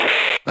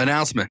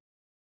Announcement.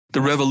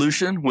 The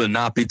revolution will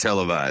not be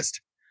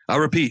televised. I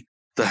repeat,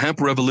 the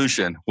hemp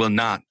revolution will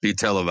not be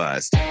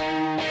televised.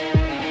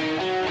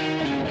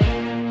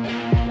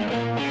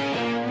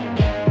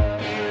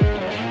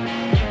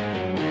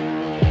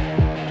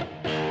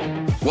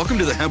 Welcome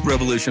to the Hemp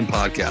Revolution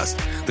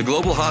podcast, the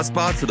global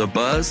hotspot for the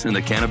buzz and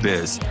the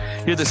cannabis.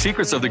 Hear the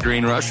secrets of the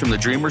green rush from the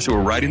dreamers who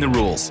are writing the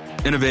rules,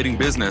 innovating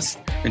business,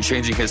 and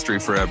changing history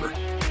forever.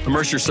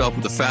 Immerse yourself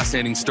with the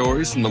fascinating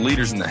stories from the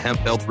leaders in the hemp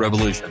health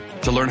revolution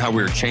to learn how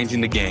we are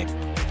changing the game.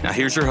 Now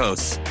here's your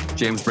hosts,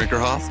 James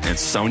Brinkerhoff and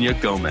Sonia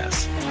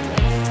Gomez.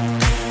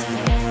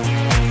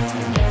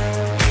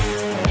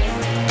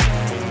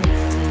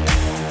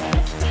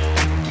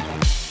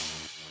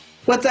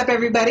 What's up,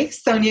 everybody?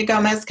 Sonia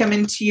Gomez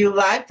coming to you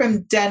live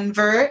from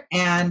Denver,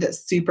 and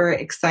super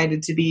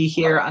excited to be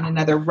here on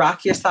another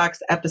Rock Your Socks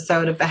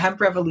episode of the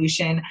Hemp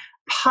Revolution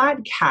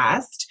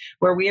podcast,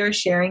 where we are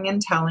sharing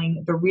and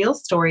telling the real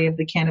story of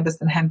the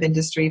cannabis and hemp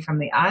industry from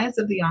the eyes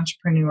of the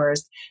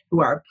entrepreneurs who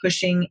are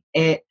pushing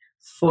it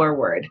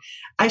forward.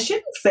 I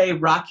shouldn't say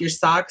rock your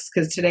socks,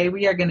 because today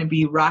we are going to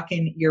be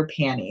rocking your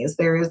panties.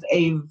 There is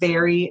a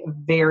very,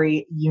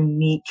 very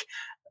unique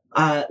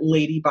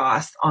lady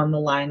boss on the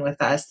line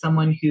with us,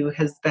 someone who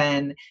has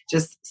been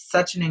just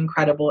such an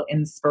incredible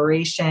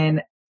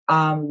inspiration.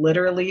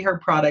 Literally, her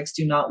products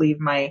do not leave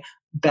my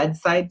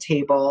bedside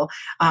table.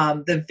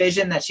 The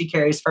vision that she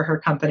carries for her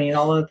company and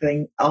all of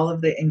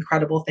the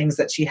incredible things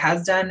that she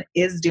has done,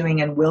 is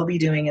doing, and will be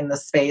doing in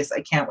this space.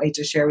 I can't wait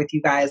to share with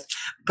you guys.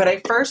 But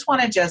I first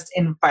want to just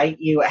invite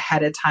you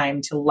ahead of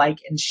time to like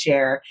and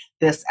share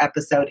this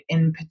episode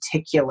in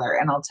particular,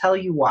 and I'll tell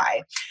you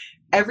why.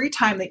 Every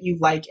time that you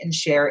like and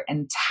share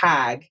and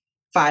tag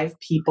 5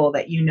 people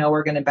that you know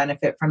are going to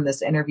benefit from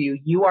this interview,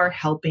 you are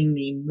helping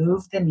me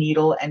move the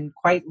needle and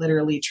quite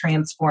literally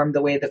transform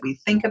the way that we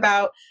think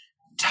about,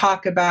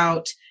 talk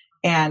about,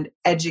 and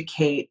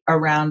educate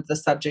around the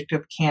subject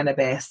of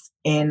cannabis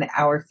in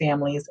our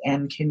families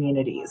and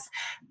communities.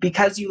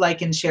 Because you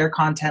like and share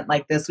content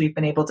like this, we've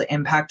been able to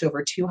impact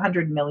over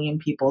 200 million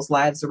people's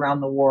lives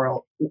around the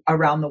world,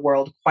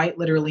 quite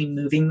literally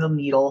moving the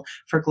needle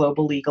for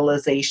global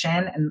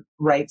legalization and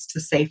rights to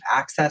safe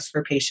access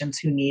for patients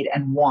who need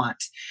and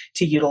want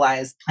to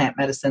utilize plant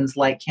medicines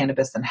like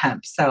cannabis and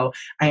hemp. So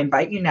I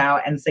invite you now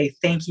and say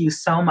thank you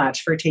so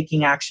much for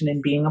taking action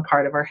and being a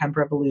part of our hemp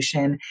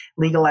revolution,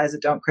 legalize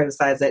it, don't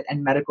criticize it,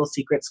 and medical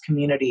secrets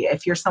community.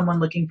 If you're someone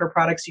looking for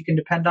products you can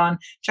depend on,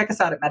 check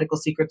us out at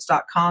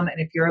medicalsecrets.com. And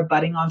if you're a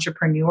budding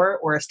entrepreneur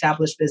or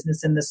established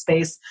business in this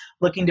space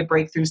looking to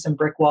break through some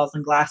brick walls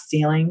and glass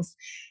ceilings,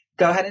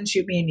 go ahead and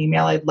shoot me an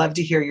email. I'd love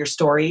to hear your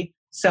story.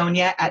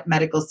 Sonia at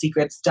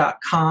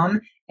medicalsecrets.com.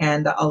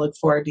 And I'll look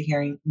forward to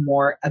hearing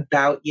more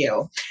about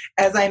you.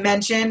 As I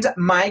mentioned,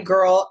 my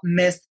girl,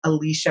 Miss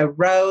Alicia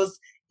Rose,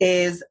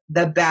 is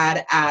the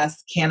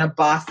badass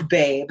cannabis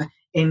babe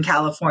in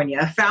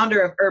California, founder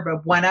of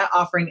Yerba Buena,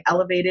 offering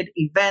elevated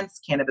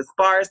events, cannabis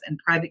bars, and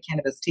private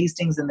cannabis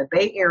tastings in the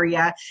Bay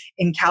Area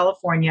in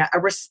California. A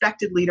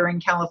respected leader in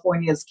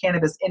California's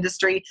cannabis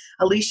industry,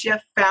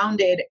 Alicia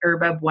founded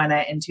Yerba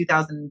Buena in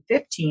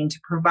 2015 to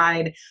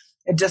provide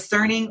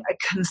discerning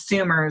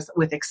consumers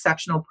with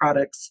exceptional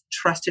products,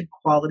 trusted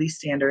quality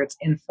standards,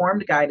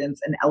 informed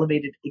guidance, and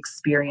elevated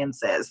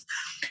experiences.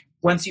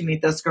 Once you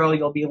meet this girl,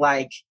 you'll be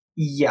like,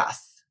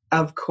 yes,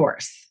 of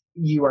course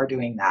you are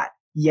doing that.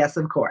 Yes,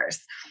 of course.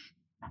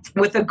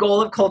 With the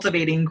goal of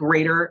cultivating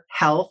greater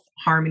health,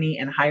 harmony,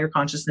 and higher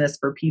consciousness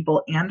for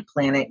people and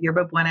planet,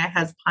 Yerba Buena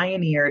has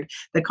pioneered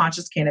the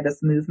conscious cannabis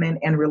movement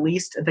and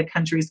released the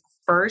country's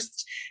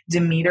first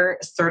Demeter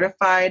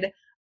certified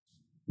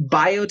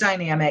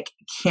biodynamic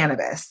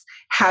cannabis.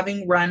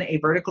 Having run a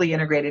vertically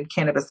integrated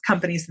cannabis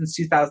company since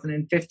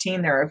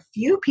 2015, there are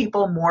few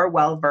people more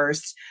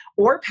well-versed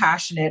or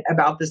passionate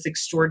about this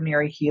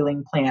extraordinary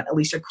healing plant.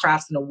 Alicia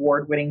crafts an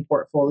award-winning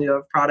portfolio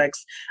of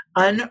products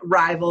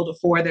unrivaled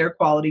for their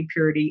quality,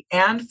 purity,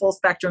 and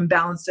full-spectrum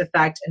balanced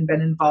effect, and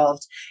been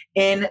involved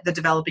in the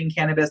developing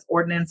cannabis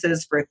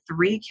ordinances for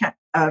three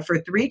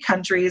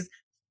countries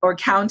or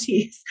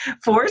counties,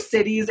 4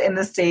 cities in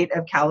the state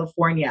of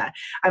California.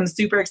 I'm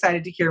super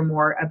excited to hear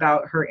more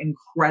about her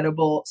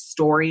incredible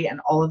story and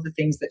all of the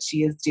things that she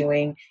is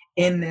doing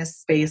in this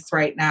space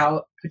right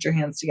now. Put your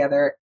hands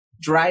together.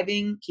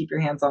 Driving, keep your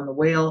hands on the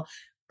wheel.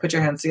 Put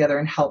your hands together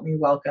and help me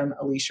welcome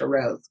Alicia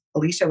Rose.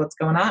 Alicia, what's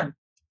going on?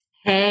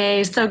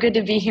 Hey, so good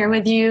to be here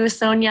with you,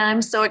 Sonia.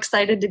 I'm so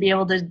excited to be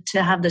able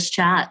to have this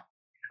chat.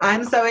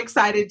 I'm so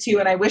excited too.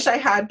 And I wish I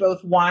had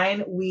both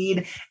wine,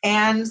 weed,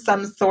 and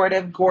some sort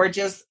of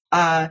gorgeous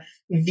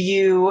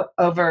view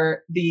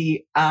over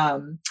the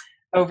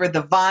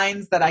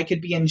vines that I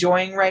could be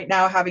enjoying right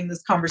now having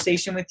this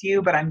conversation with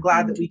you. But I'm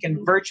glad that we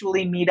can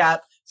virtually meet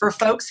up. For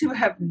folks who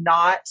have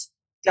not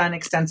done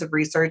extensive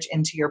research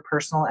into your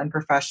personal and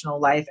professional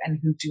life and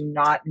who do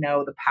not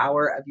know the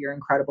power of your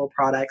incredible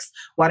products,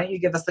 why don't you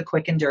give us a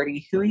quick and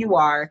dirty who you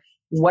are,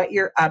 what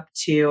you're up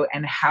to,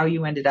 and how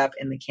you ended up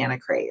in the canna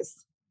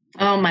craze?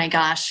 Oh my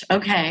gosh.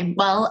 Okay.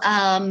 Well,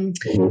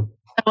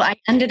 So I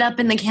ended up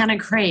in the canna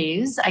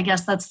craze. I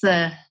guess that's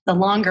the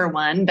longer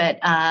one, but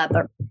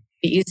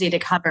easy to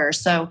cover.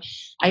 So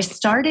I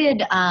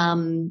started,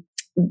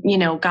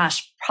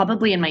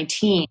 probably in my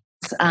teens.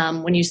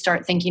 When you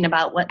start thinking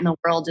about what in the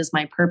world is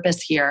my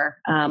purpose here,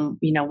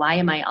 why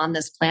am I on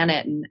this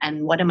planet,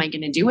 and what am I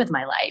going to do with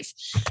my life?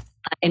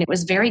 And it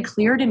was very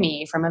clear to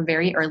me from a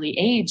very early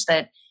age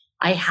that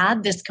I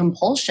had this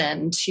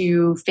compulsion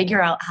to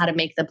figure out how to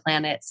make the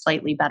planet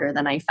slightly better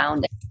than I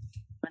found it.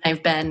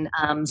 I've been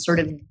sort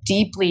of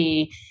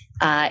deeply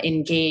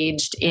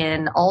engaged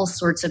in all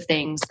sorts of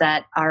things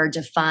that are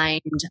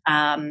defined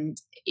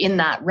in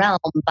that realm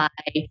by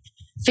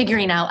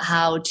figuring out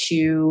how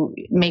to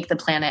make the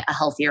planet a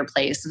healthier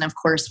place. And of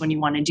course, when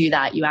you want to do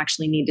that, you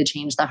actually need to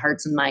change the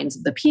hearts and minds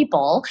of the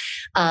people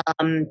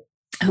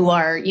who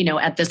are,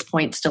 at this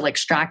point still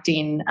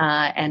extracting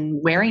and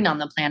wearing on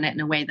the planet in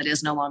a way that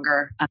is no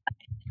longer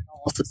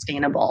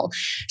sustainable.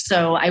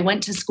 So I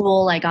went to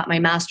school. I got my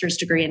master's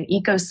degree in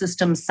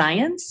ecosystem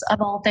science,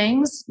 of all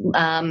things.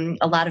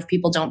 A lot of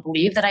people don't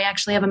believe that I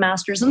actually have a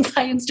master's in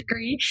science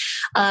degree.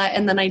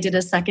 And then I did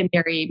a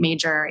secondary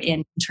major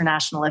in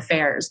international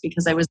affairs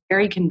because I was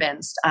very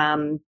convinced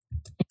in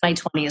my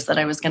 20s that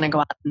I was going to go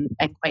out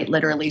and quite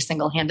literally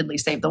single-handedly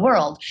save the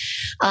world.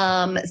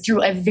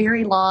 Through a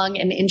very long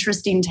and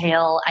interesting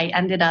tale, I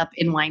ended up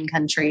in wine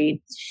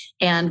country.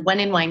 And when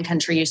in wine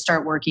country, you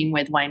start working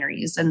with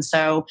wineries. And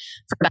so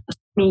for about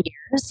 20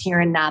 years here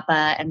in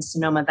Napa and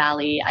Sonoma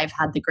Valley, I've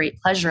had the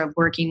great pleasure of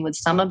working with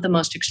some of the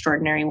most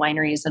extraordinary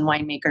wineries and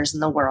winemakers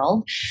in the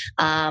world.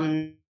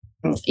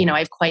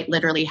 I've quite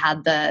literally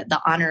had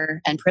the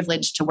honor and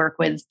privilege to work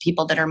with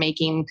people that are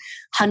making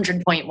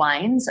 100-point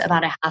wines,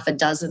 about a half a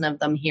dozen of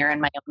them here in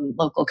my own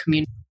local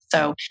community.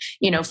 So,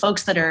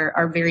 folks that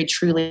are very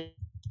truly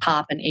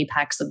top and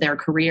apex of their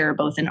career,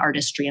 both in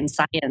artistry and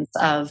science,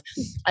 of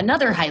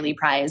another highly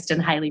prized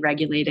and highly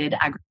regulated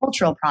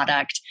agricultural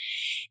product.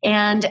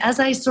 And as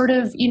I sort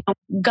of,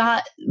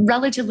 got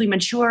relatively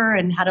mature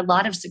and had a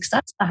lot of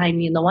success behind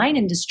me in the wine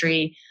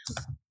industry,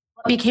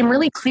 what became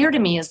really clear to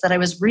me is that I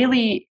was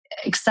really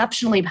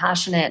exceptionally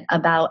passionate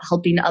about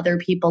helping other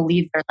people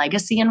leave their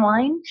legacy in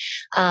wine.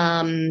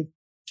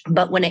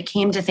 But when it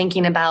came to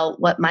thinking about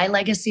what my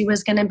legacy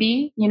was going to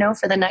be,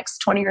 for the next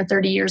 20 or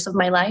 30 years of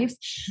my life,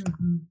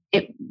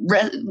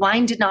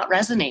 wine did not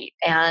resonate.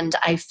 And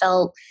I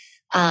felt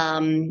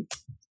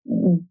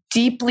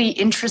deeply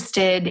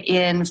interested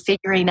in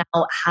figuring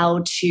out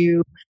how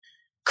to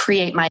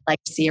create my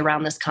legacy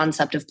around this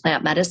concept of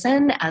plant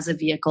medicine as a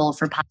vehicle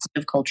for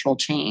positive cultural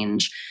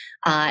change.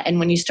 And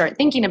when you start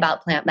thinking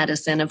about plant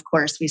medicine, of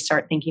course, we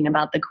start thinking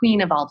about the queen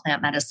of all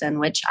plant medicine,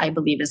 which I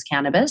believe is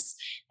cannabis,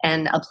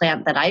 and a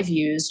plant that I've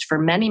used for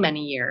many,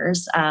 many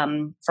years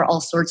for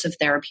all sorts of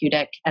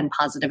therapeutic and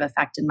positive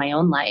effect in my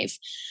own life.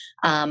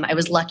 I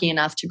was lucky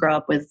enough to grow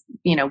up with,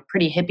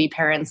 pretty hippie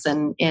parents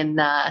in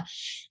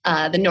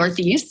the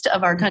Northeast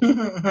of our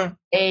country.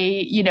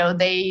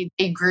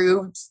 They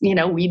grew,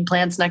 weed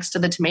plants next to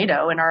the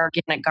tomato in our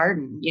organic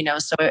garden,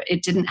 so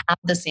it didn't have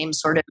the same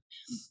sort of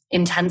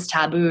intense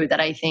taboo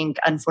that I think,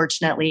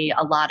 unfortunately,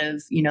 a lot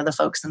of, the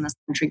folks in this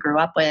country grew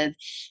up with.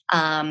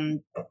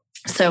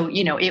 So,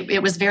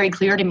 it was very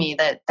clear to me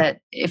that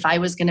if I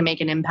was going to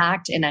make an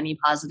impact in any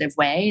positive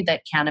way,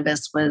 that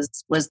cannabis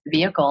was the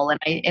vehicle. And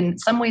I, in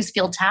some ways,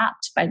 feel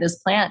tapped by this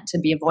plant to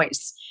be a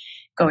voice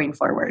going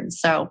forward.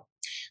 So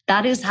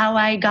that is how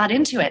I got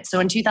into it. So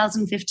in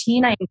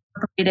 2015, I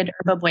incorporated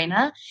Herba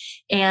Buena,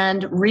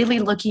 and really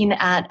looking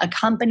at a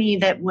company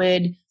that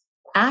would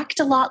act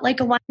a lot like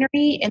a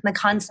winery in the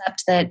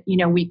concept that,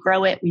 we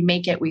grow it, we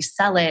make it, we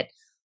sell it,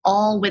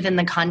 all within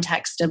the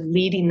context of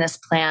leading this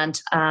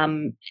plant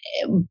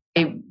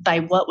by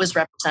what was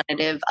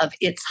representative of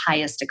its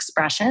highest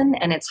expression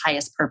and its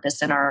highest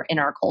purpose in our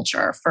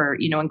culture for,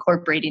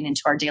 incorporating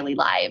into our daily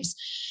lives.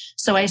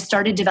 So I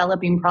started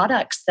developing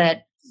products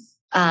that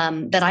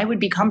I would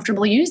be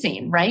comfortable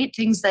using, right?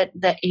 Things that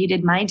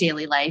aided my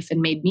daily life and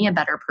made me a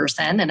better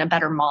person and a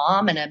better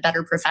mom and a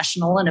better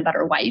professional and a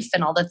better wife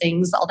and all the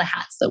things, all the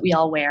hats that we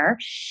all wear.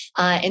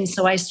 And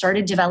so I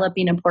started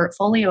developing a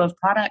portfolio of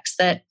products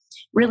that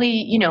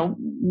really,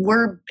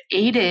 were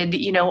aided,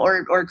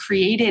 or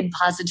created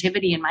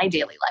positivity in my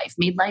daily life,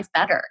 made life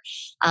better.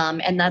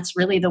 And that's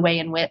really the way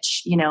in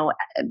which,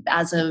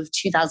 as of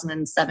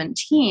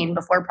 2017,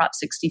 before Prop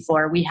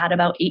 64, we had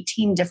about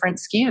 18 different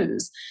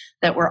SKUs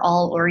that were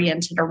all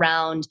oriented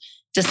around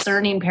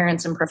discerning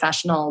parents and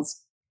professionals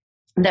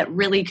that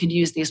really could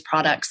use these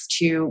products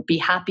to be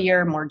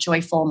happier, more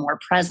joyful, more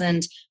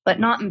present, but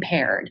not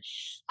impaired.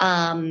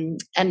 And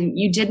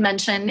you did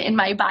mention in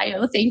my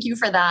bio, thank you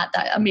for that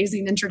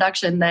amazing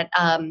introduction, that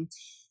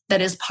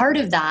as part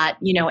of that,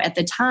 at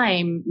the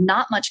time,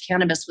 not much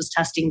cannabis was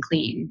testing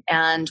clean.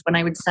 And when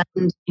I would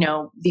send,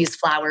 these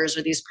flowers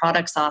or these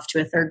products off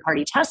to a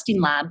third-party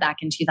testing lab back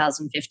in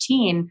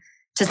 2015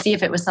 to see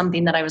if it was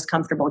something that I was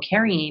comfortable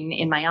carrying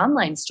in my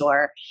online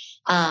store,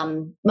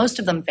 most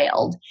of them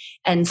failed.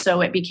 And so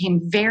it became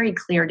very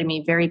clear to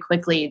me very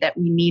quickly that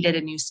we needed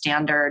a new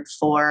standard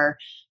for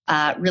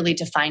really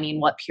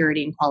defining what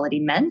purity and quality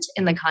meant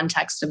in the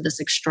context of this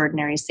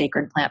extraordinary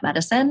sacred plant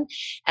medicine.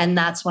 And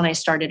that's when I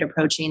started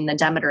approaching the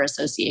Demeter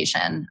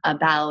Association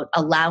about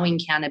allowing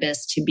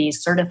cannabis to be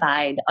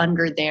certified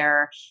under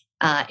their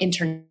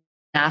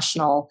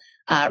international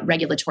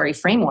regulatory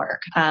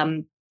framework.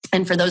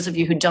 And for those of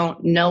you who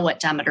don't know what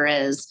Demeter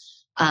is,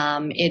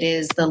 it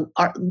is the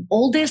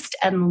oldest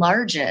and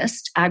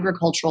largest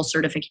agricultural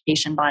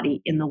certification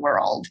body in the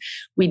world.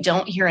 We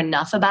don't hear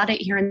enough about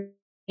it here in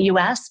the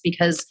US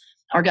because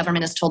our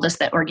government has told us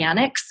that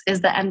organics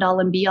is the end all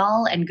and be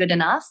all and good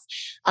enough.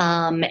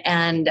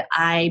 And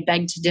I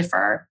beg to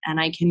differ. And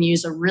I can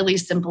use a really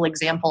simple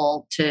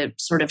example to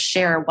sort of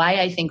share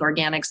why I think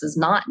organics is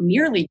not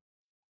nearly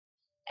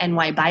and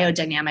why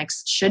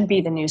biodynamics should be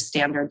the new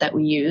standard that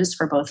we use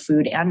for both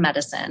food and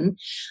medicine.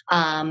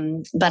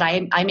 But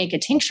I make a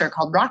tincture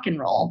called Rock and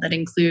Roll that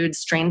includes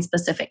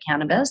strain-specific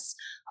cannabis,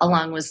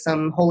 along with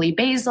some holy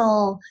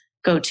basil,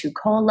 gotu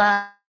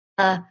kola,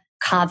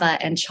 kava,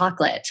 and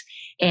chocolate.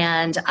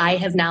 And I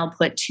have now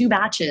put 2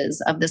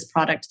 batches of this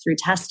product through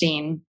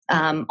testing.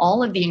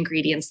 All of the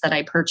ingredients that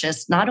I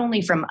purchased, not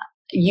only from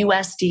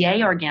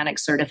USDA organic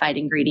certified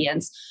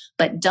ingredients,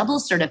 but double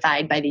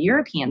certified by the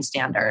European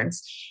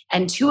standards.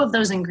 And 2 of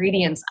those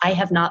ingredients I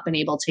have not been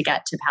able to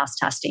get to pass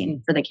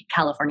testing for the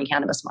California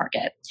cannabis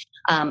market.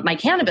 My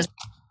cannabis,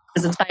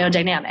 because it's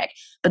biodynamic,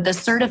 but the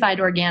certified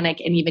organic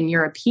and even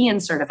European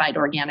certified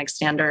organic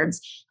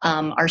standards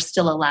are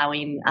still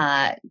allowing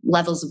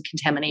levels of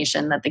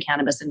contamination that the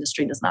cannabis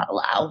industry does not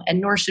allow, and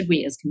nor should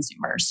we as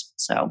consumers.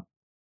 So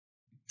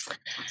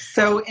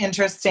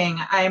interesting.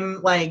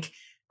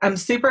 I'm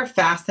super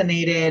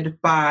fascinated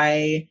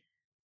by,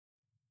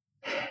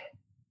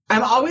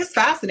 I'm always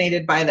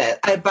fascinated by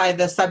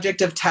the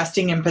subject of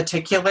testing in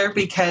particular,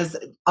 because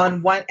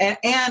on one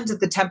and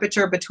the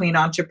temperature between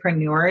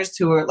entrepreneurs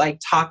who are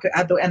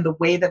and the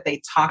way that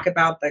they talk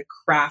about the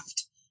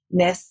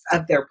craftness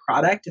of their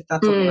product, if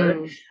that's a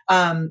word,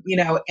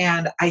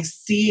 and I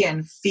see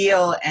and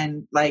feel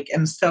and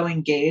am so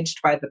engaged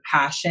by the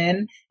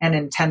passion and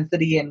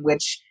intensity in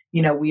which,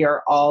 we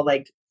are all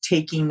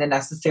taking the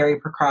necessary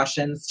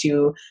precautions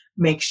to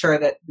make sure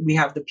that we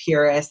have the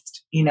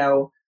purest,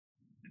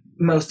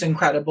 most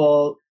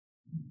incredible,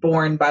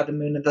 born by the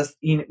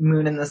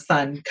moon and the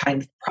sun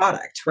kind of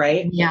product,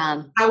 right?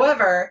 Yeah.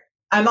 However,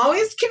 I'm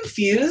always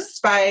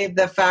confused by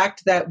the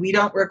fact that we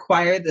don't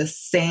require the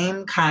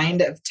same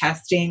kind of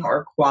testing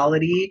or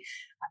quality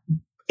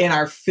in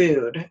our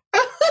food.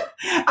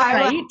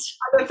 I'm going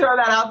to throw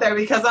that out there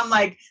because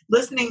I'm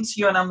listening to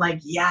you and I'm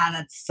yeah,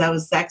 that's so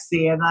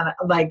sexy. And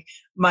then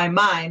my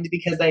mind,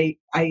 because I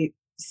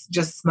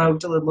just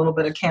smoked a little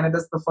bit of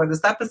cannabis before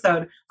this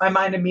episode, my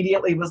mind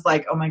immediately was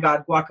oh my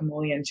God,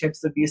 guacamole and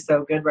chips would be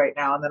so good right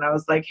now. And then I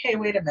was hey,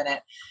 wait a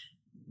minute.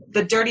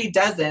 The Dirty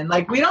Dozen,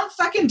 we don't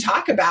fucking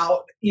talk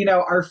about,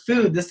 our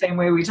food the same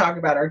way we talk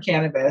about our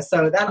cannabis.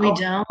 So that we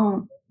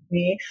don't.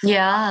 Me.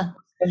 Yeah.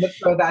 And to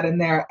throw that in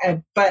there.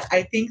 But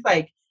I think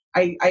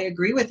I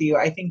agree with you.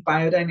 I think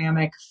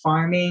biodynamic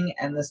farming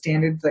and the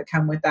standards that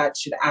come with that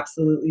should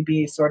absolutely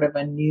be sort of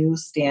a new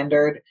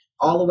standard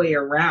all the way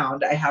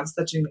around. I have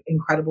such an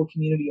incredible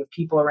community of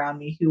people around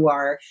me who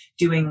are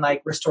doing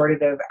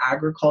restorative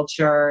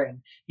agriculture and,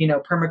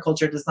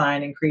 permaculture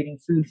design and creating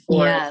food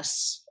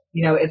forests.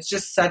 Yes. It's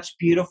just such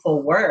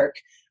beautiful work.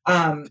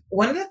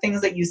 One of the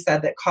things that you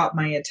said that caught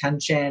my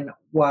attention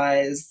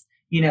was,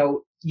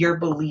 your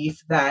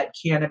belief that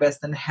cannabis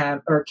and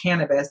hemp, or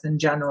cannabis in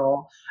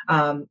general,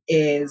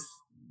 is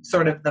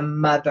sort of the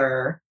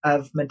mother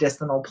of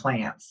medicinal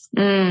plants.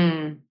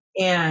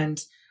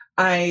 And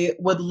I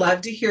would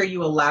love to hear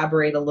you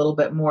elaborate a little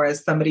bit more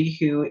as somebody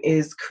who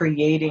is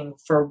creating,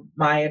 for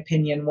my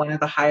opinion, one of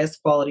the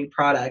highest quality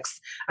products.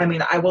 I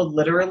mean, I will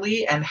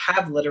literally and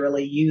have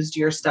literally used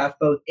your stuff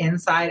both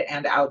inside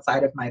and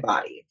outside of my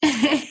body.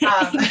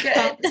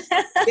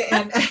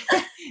 And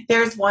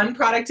there's one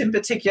product in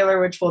particular,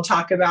 which we'll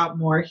talk about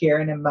more here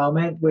in a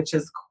moment, which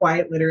is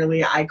quite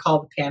literally, I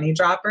call the panty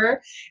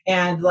dropper.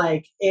 And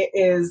it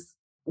is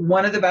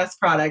one of the best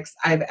products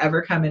I've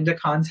ever come into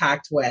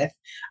contact with.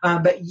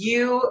 But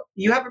you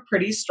have a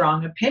pretty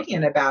strong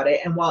opinion about it.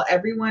 And while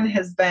everyone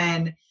has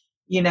been,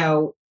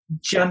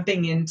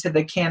 jumping into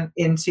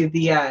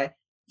the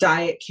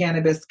diet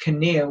cannabis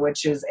canoe,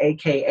 which is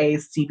AKA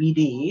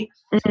CBD,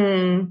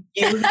 you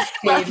have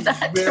stayed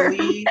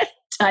really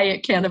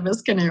diet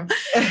cannabis canoe.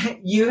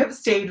 You have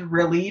stayed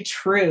really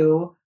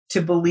true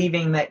to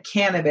believing that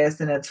cannabis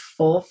in its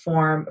full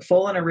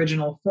and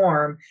original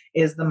form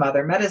is the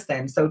mother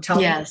medicine. So tell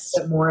me a little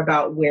bit more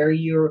about where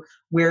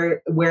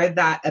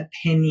that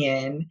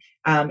opinion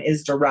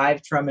is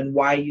derived from and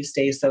why you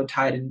stay so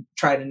tried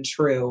and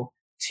true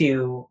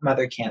to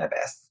mother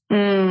cannabis.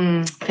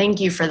 Thank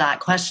you for that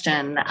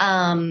question.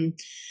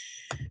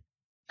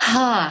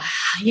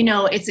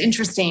 It's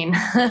interesting.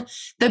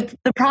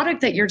 The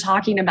product that you're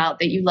talking about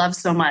that you love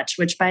so much,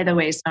 which by the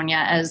way,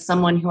 Sonia, as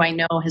someone who I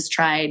know has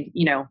tried,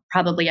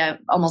 probably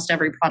almost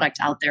every product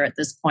out there at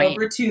this point.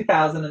 Over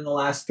 2,000 in the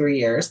last 3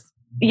 years.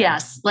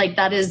 Yes.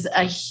 That is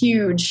a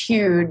huge,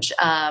 huge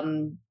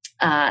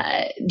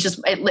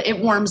it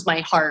warms my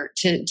heart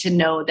to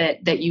know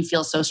that you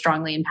feel so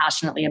strongly and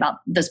passionately about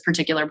this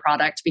particular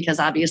product, because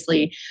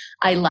obviously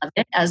I love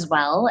it as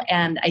well.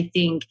 And I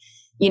think,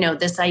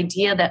 this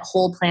idea that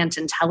whole plant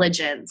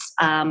intelligence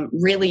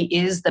really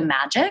is the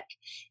magic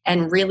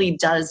and really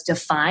does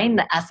define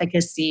the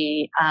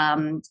efficacy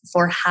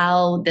for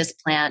how this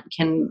plant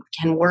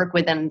can work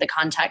within the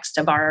context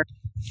of our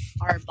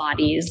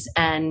bodies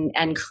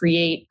and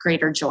create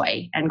greater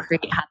joy and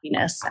create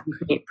happiness and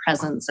create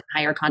presence and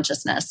higher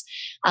consciousness.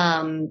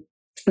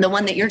 The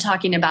one that you're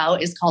talking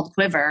about is called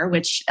Quiver,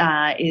 which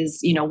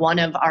is, one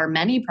of our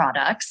many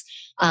products.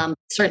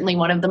 Certainly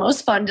one of the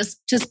most fun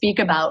to speak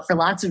about for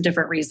lots of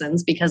different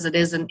reasons, because it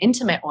is an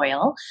intimate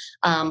oil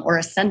or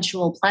a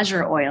sensual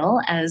pleasure oil,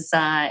 as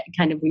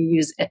kind of we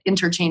use it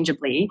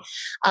interchangeably.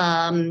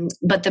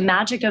 But the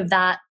magic of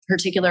that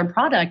particular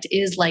product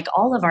is, like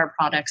all of our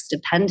products,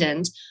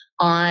 dependent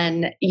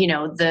on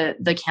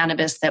the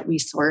cannabis that we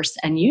source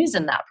and use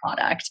in that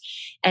product.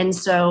 And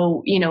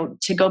so,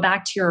 to go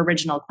back to your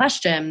original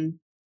question,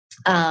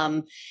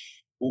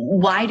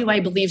 why do I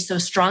believe so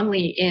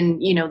strongly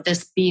in,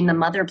 this being the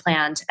mother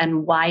plant,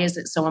 and why is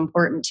it so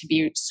important to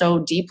be so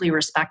deeply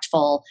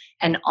respectful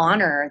and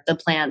honor the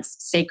plant's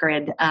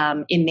sacred,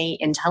 innate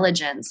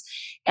intelligence?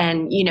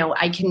 And,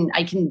 I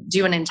can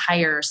do an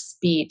entire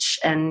speech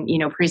and,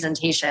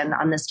 presentation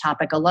on this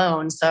topic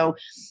alone. So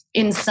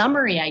in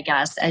summary, I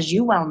guess, as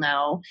you well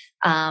know,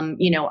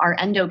 our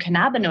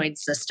endocannabinoid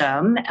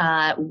system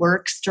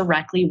works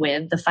directly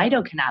with the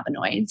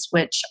phytocannabinoids,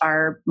 which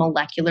are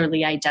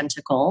molecularly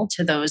identical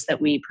to those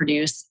that we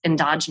produce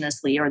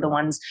endogenously, or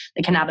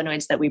the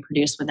cannabinoids that we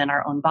produce within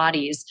our own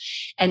bodies.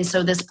 And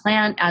so this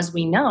plant, as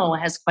we know,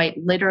 has quite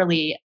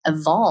literally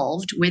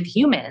evolved with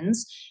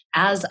humans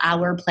as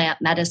our plant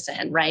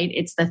medicine, right?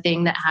 It's the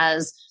thing that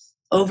has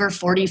over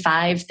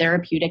 45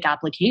 therapeutic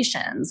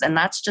applications. And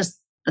that's just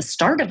the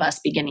start of us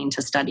beginning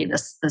to study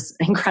this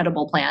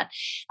incredible plant.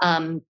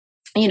 And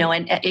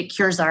it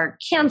cures our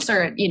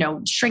cancer,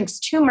 it, shrinks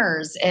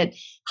tumors. It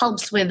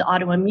helps with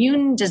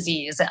autoimmune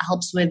disease. It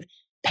helps with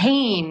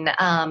pain,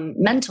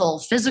 mental,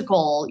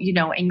 physical,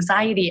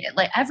 anxiety,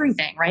 like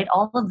everything, right?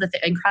 All of the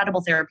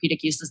incredible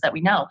therapeutic uses that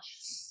we know.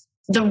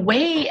 The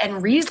way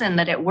and reason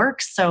that it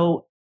works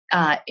so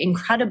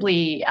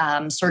incredibly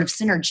sort of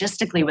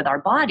synergistically with our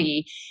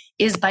body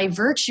is by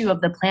virtue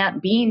of the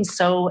plant being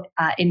so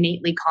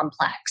innately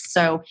complex.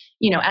 So,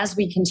 as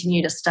we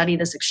continue to study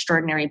this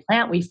extraordinary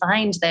plant, we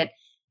find that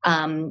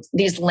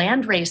these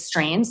landrace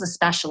strains,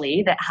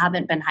 especially that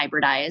haven't been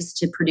hybridized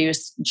to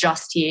produce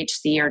just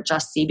THC or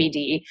just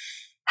CBD,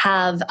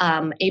 have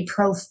a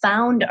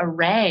profound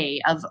array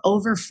of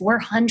over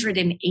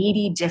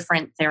 480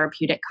 different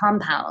therapeutic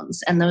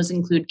compounds. And those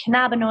include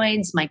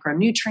cannabinoids,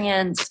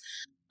 micronutrients,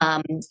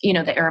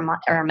 the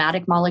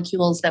aromatic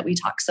molecules that we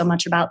talk so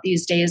much about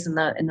these days in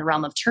the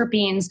realm of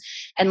terpenes,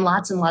 and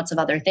lots of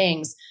other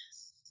things.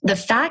 The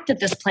fact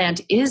that this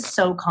plant is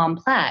so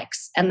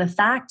complex, and the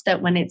fact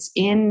that when it's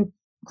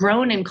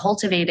grown and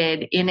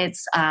cultivated in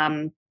its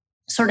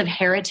sort of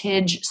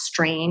heritage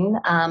strain,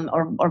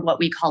 or what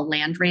we call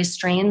landrace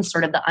strains,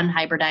 sort of the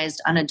unhybridized,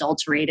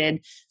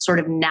 unadulterated, sort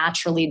of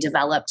naturally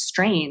developed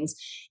strains,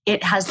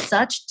 it has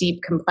such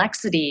deep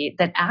complexity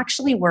that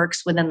actually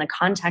works within the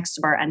context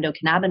of our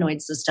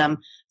endocannabinoid system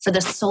for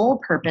the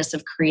sole purpose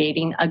of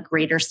creating a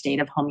greater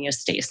state of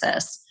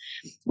homeostasis,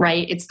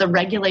 right? It's the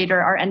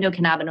regulator. Our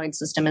endocannabinoid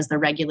system is the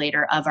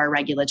regulator of our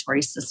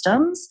regulatory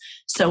systems.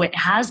 So it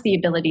has the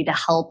ability to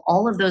help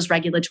all of those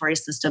regulatory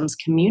systems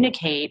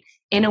communicate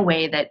in a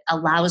way that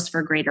allows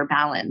for greater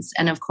balance.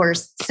 And of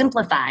course,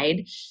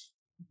 simplified,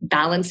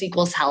 balance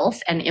equals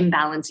health and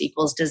imbalance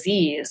equals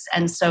disease.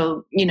 And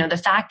so,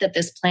 the fact that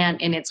this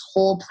plant in its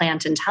whole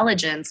plant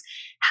intelligence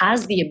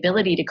has the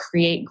ability to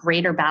create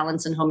greater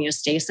balance and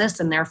homeostasis,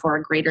 and therefore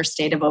a greater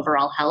state of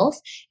overall health,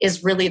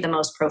 is really the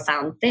most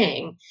profound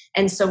thing.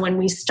 And so when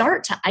we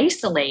start to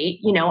isolate,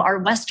 our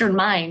Western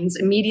minds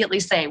immediately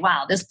say,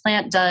 wow, this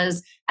plant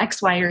does X,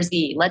 Y, or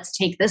Z. Let's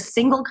take this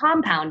single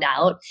compound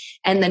out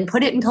and then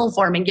put it in pill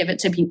form and give it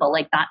to people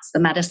like that's the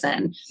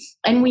medicine.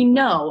 And we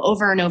know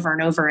over and over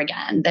and over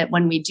again that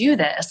when we do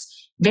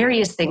this,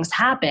 various things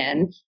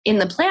happen. In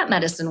the plant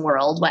medicine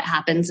world, what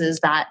happens is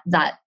that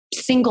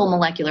single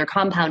molecular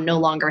compound no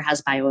longer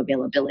has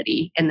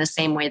bioavailability in the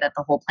same way that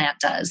the whole plant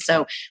does.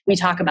 So we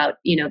talk about,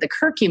 the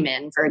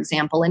curcumin, for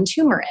example, in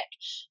turmeric,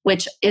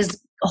 which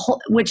is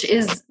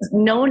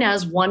known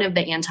as one of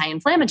the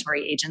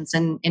anti-inflammatory agents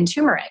in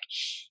turmeric.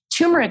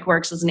 Turmeric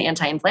works as an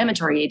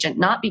anti-inflammatory agent,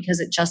 not because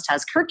it just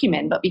has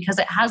curcumin, but because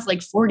it has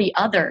like 40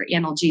 other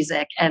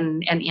analgesic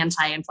and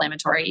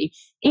anti-inflammatory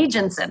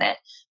agents in it.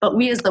 But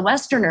we as the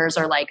Westerners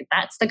are like,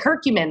 that's the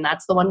curcumin,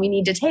 that's the one we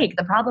need to take.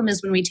 The problem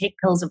is when we take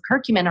pills of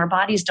curcumin, our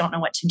bodies don't know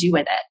what to do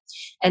with it.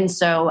 And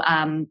so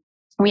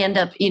we end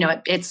up,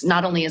 it's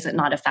not only is it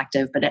not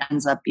effective, but it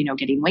ends up,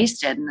 getting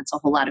wasted. And it's a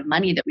whole lot of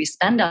money that we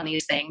spend on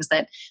these things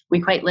that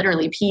we quite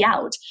literally pee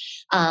out.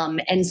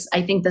 And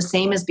I think the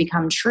same has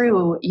become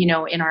true, in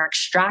our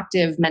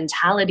extractive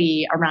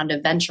mentality around a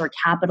venture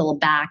capital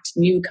backed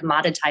new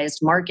commoditized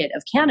market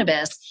of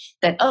cannabis,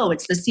 that, oh,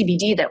 it's the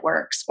CBD that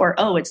works, or,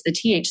 oh, it's the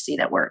THC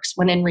that works.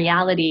 When in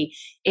reality,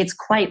 it's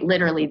quite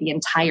literally the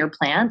entire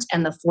plant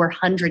and the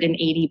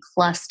 480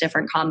 plus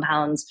different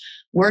compounds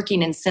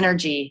working in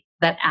synergy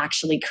that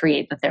actually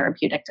create the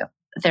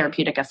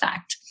therapeutic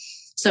effect.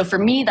 So for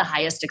me, the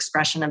highest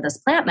expression of this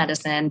plant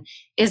medicine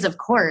is, of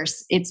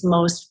course, its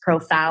most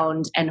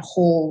profound and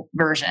whole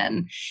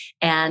version.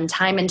 And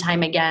time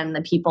again,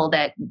 the people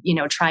that,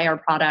 try our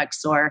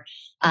products or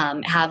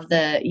have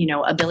the,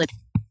 ability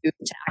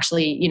to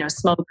actually,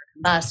 smoke or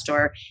combust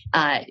or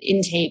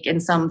intake in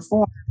some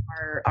form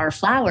our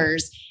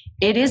flowers,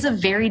 it is a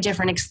very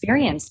different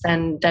experience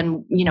than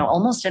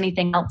almost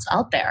anything else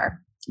out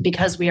there,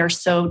 because we are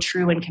so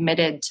true and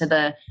committed to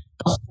the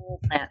whole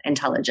plant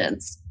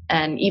intelligence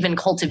and even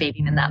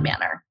cultivating in that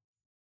manner.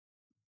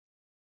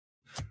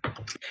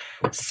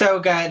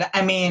 So good.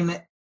 I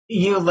mean,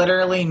 you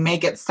literally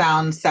make it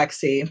sound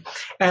sexy.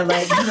 And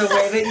like the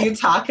way that you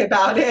talk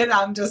about it,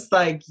 I'm just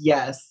like,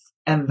 yes,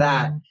 and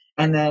that.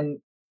 And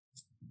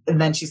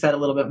then she said a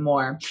little bit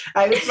more.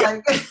 I was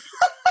like,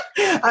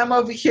 I'm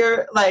over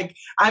here, like,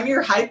 I'm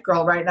your hype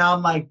girl right now.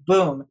 I'm like,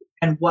 boom.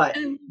 And what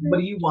do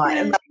you want?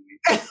 And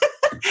like,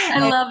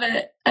 I love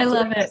it. I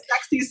love it.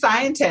 Sexy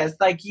scientist.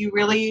 Like,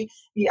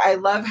 I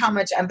love how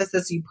much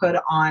emphasis you put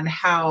on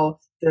how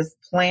this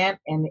plant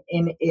in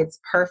its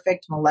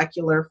perfect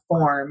molecular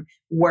form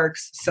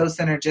works so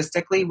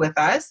synergistically with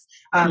us.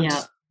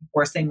 Just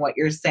enforcing what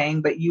you're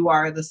saying, but you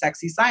are the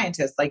sexy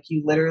scientist. Like,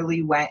 you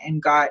literally went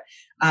and got,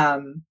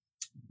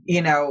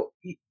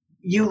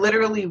 you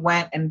literally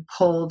went and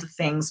pulled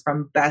things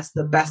from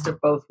the best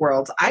of both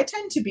worlds. I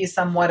tend to be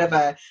somewhat of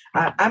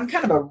I'm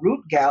kind of a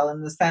root gal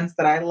in the sense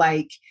that I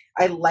like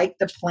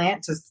the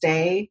plant to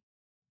stay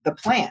the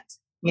plant.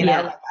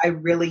 I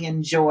really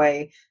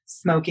enjoy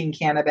smoking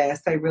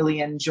cannabis. I really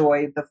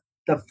enjoy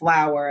the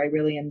flower. I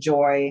really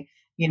enjoy,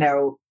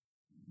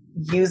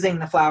 using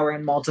the flower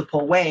in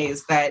multiple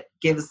ways that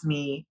gives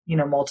me,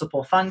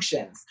 multiple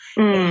functions.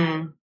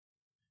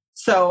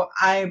 So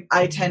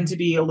I tend to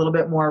be a little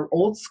bit more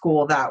old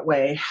school that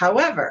way.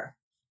 However,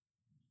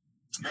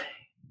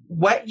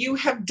 what you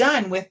have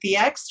done with the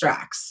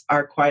extracts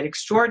are quite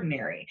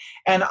extraordinary.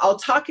 And I'll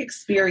talk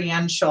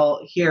experiential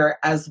here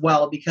as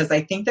well, because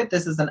I think that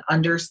this is an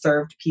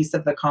underserved piece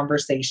of the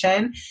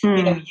conversation.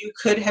 You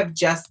could have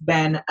just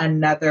been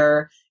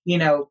another,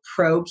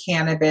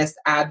 pro-cannabis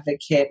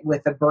advocate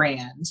with a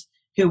brand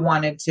who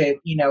wanted to,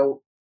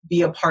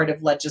 be a part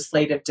of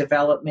legislative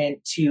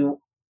development to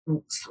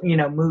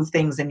move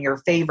things in your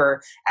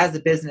favor as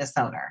a business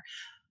owner.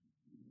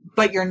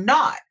 But you're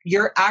not.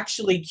 You're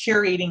actually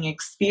curating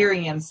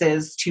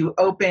experiences to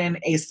open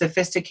a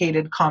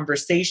sophisticated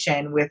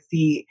conversation with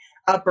the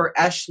upper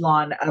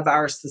echelon of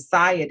our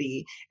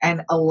society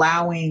and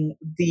allowing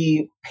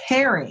the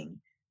pairing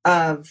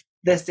of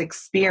this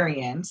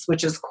experience,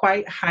 which is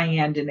quite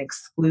high-end and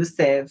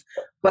exclusive,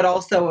 but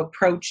also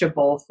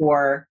approachable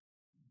for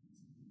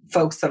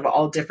folks of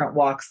all different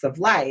walks of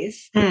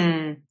life.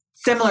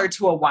 Similar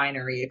to a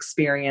winery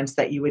experience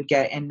that you would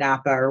get in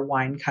Napa or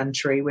wine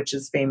country, which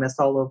is famous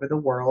all over the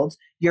world.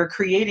 You're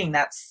creating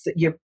that,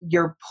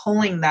 you're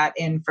pulling that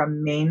in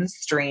from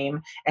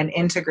mainstream and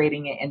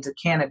integrating it into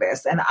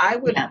cannabis. And I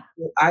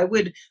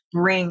would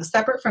bring,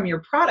 separate from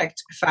your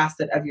product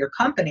facet of your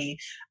company,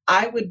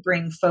 I would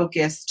bring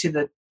focus to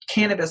the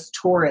cannabis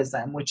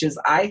tourism, which is,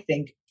 I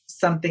think,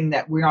 something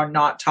that we are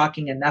not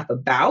talking enough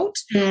about,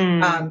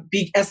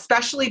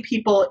 especially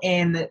people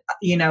in,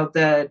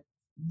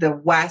 the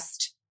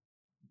West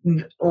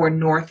or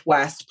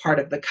Northwest part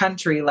of the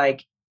country.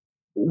 Like,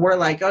 we're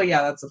like, oh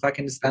yeah, that's a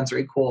fucking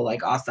dispensary. Cool.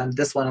 Like, awesome.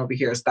 This one over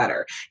here is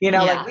better.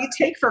 Like, we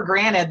take for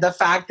granted the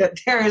fact that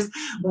there's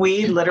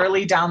weed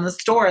literally down the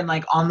store, and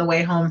like on the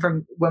way home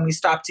from when we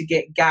stop to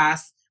get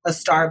gas, a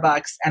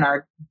Starbucks and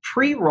our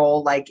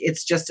pre-roll, like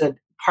it's just a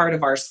part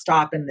of our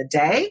stop in the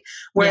day.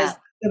 Whereas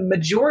the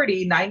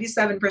majority,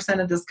 97%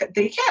 of this,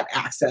 they can't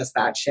access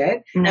that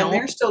shit. No. And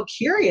they're still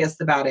curious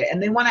about it. And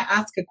they want to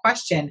ask a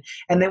question,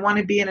 and they want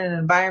to be in an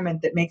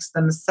environment that makes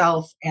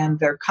themselves and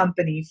their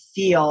company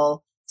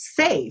feel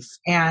safe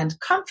and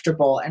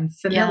comfortable and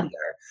familiar.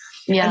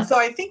 Yeah. And so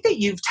I think that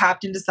you've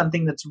tapped into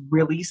something that's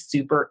really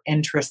super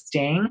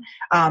interesting.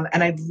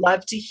 And I'd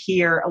love to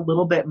hear a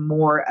little bit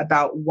more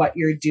about what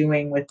you're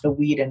doing with the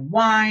weed and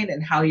wine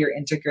and how you're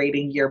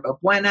integrating Yerba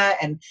Buena,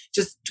 and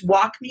just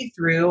walk me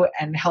through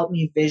and help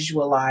me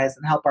visualize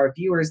and help our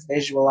viewers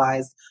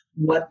visualize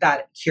what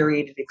that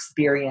curated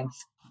experience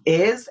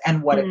is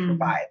and what it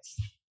provides.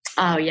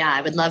 Oh yeah,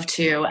 I would love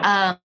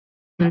to.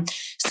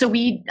 So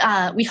we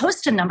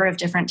host a number of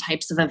different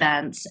types of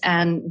events,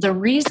 and the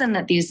reason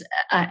that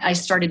I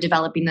started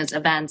developing these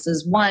events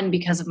is, one,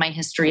 because of my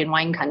history in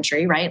wine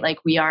country, right? Like,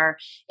 we are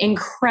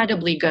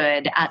incredibly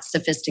good at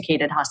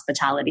sophisticated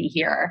hospitality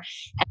here.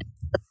 And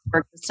the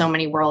worked with so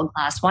many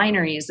world-class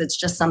wineries, it's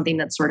just something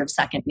that's sort of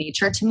second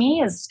nature to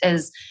me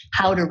is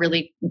how to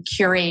really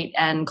curate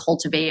and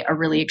cultivate a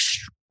really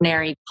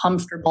extraordinary,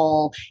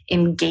 comfortable,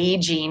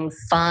 engaging,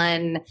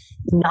 fun,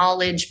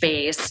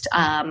 knowledge-based,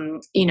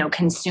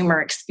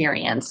 consumer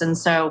experience. And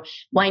so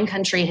Wine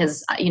Country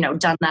has,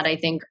 done that, I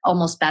think,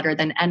 almost better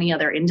than any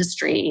other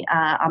industry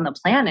on the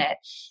planet.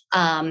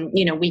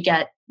 We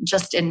get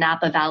just in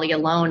Napa Valley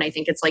alone, I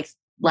think it's like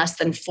less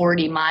than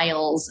 40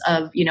 miles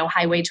of,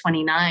 Highway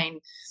 29.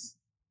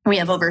 We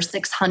have over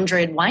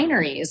 600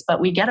 wineries, but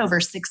we get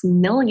over 6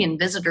 million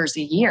visitors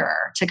a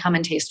year to come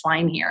and taste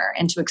wine here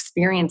and to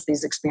experience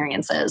these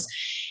experiences.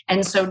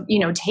 And so,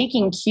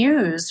 taking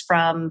cues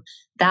from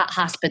that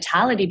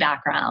hospitality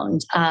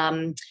background,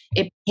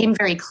 it became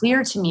very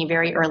clear to me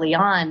very early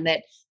on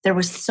that there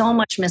was so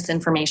much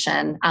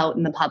misinformation out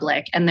in the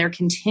public, and there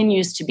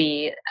continues to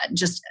be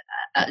just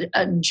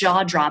a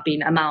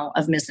jaw-dropping amount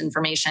of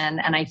misinformation,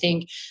 and I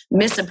think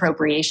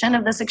misappropriation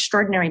of this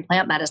extraordinary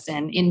plant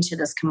medicine into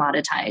this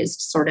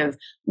commoditized sort of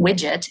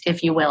widget,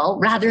 if you will,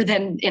 rather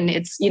than in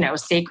its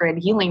sacred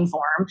healing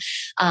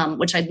form,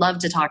 which I'd love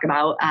to talk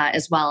about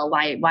as well.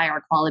 Why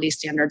our quality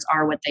standards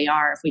are what they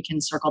are, if we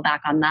can circle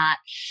back on that.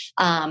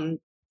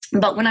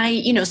 But when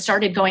I,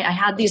 started going, I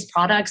had these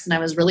products and I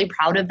was really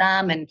proud of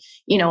them. And,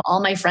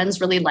 all my friends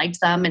really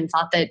liked them and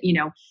thought that,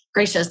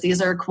 gracious, these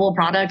are cool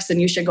products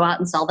and you should go out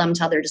and sell them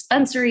to other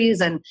dispensaries.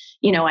 And,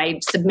 I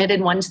submitted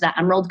one to the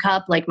Emerald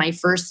Cup, like my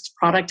first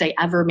product I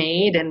ever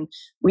made, and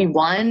we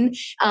won.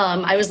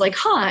 I was like,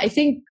 I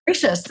think,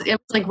 gracious, it was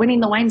like winning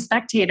the Wine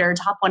Spectator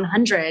Top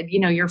 100,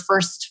 your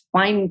first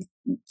wine,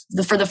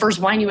 for the first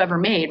wine you ever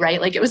made,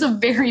 right? Like it was a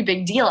very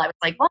big deal. I was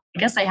like, well, I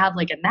guess I have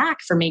like a knack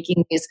for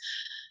making these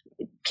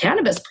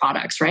cannabis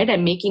products, right?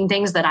 I'm making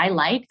things that I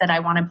like, that I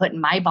want to put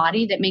in my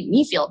body that make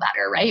me feel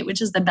better, right?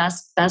 Which is the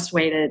best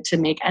way to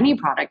make any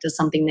product, is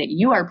something that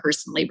you are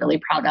personally really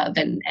proud of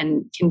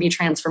and can be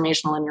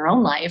transformational in your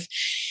own life.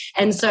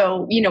 And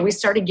so, we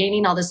started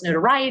gaining all this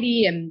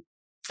notoriety.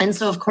 And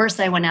so, of course,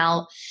 I went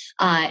out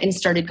and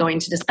started going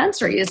to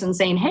dispensaries and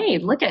saying, hey,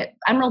 look at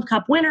Emerald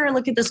Cup winner,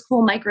 look at this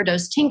cool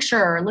microdose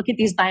tincture, look at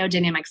these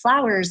biodynamic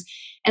flowers.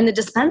 And the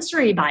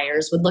dispensary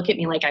buyers would look at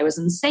me like I was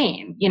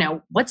insane.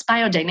 What's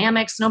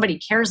biodynamics? Nobody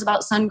cares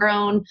about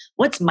sun-grown.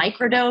 What's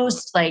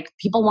microdosed? Like,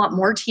 people want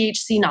more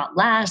THC, not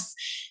less.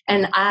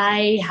 And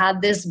I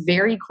had this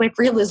very quick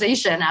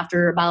realization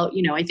after about,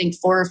 I think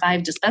 4 or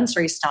 5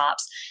 dispensary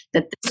stops,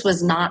 that this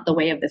was not the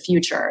way of the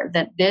future,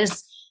 that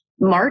this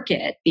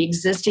market, the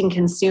existing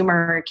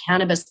consumer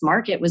cannabis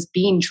market, was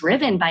being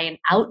driven by an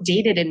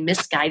outdated and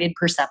misguided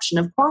perception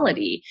of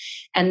quality.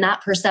 And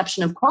that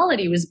perception of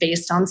quality was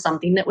based on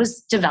something that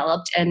was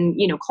developed and,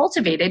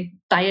 cultivated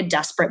by a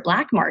desperate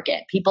black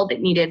market, people that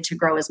needed to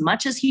grow as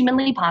much as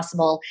humanly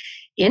possible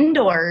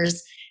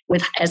indoors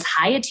with as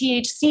high a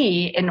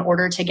THC in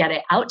order to get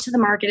it out to the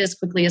market as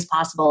quickly as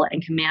possible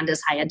and command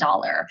as high a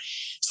dollar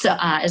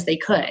as they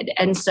could.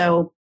 And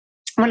so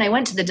when I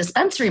went to the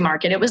dispensary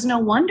market, it was no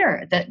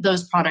wonder that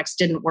those products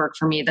didn't work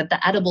for me, that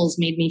the edibles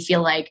made me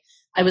feel like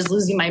I was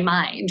losing my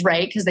mind,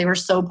 right? Because they were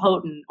so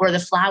potent, or the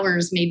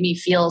flowers made me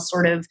feel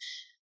sort of,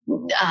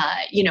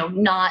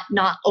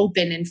 not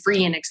open and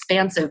free and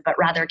expansive, but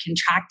rather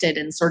contracted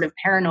and sort of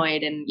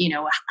paranoid and,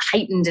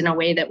 heightened in a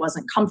way that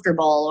wasn't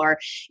comfortable, or,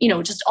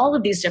 just all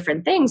of these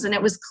different things. And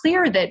it was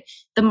clear that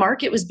the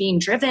market was being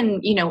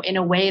driven, in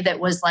a way that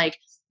was like,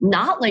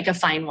 not like a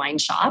fine wine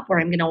shop where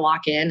I'm going to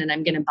walk in and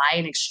I'm going to buy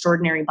an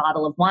extraordinary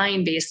bottle of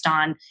wine based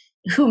on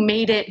who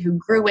made it, who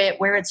grew it,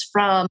 where it's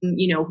from,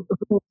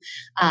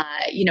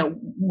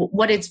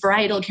 what its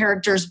varietal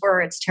characters were,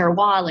 its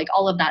terroir, like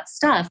all of that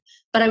stuff.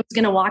 But I was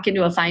going to walk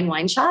into a fine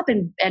wine shop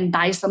and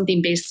buy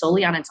something based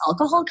solely on its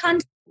alcohol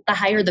content. The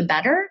higher, the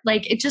better.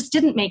 Like, it just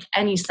didn't make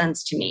any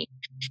sense to me.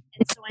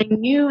 And so I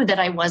knew that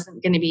I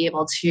wasn't going to be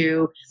able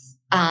to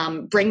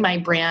bring my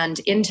brand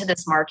into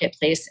this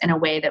marketplace in a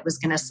way that was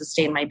going to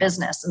sustain my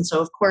business. And so,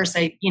 of course,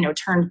 I,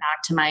 turned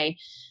back to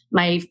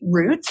my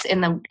roots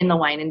in the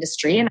wine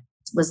industry, and I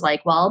was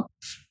like, well,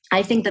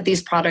 I think that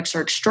these products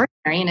are extraordinary.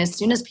 And as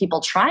soon as people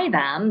try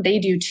them, they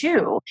do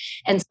too.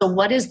 And so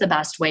what is the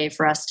best way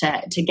for us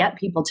to get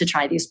people to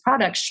try these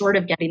products, short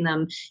of getting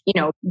them,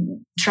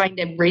 trying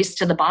to race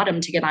to the bottom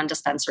to get on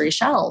dispensary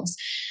shelves?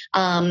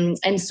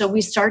 And so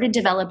we started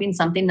developing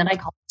something that I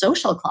called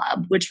Social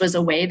Club, which was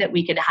a way that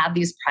we could have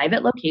these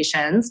private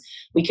locations.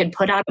 We could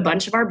put out a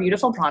bunch of our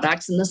beautiful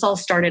products. And this all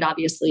started,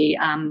 obviously,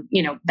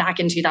 back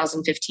in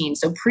 2015.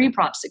 So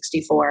pre-Prop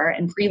 64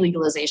 and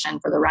pre-legalization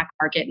for the rec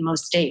market in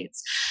most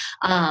states.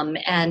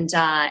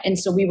 And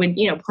so we would,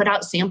 put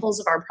out samples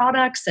of our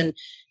products, and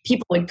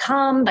people would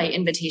come by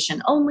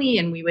invitation only,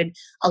 and we would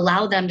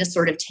allow them to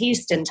sort of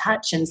taste and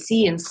touch and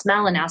see and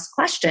smell and ask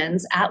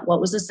questions at what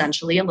was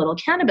essentially a little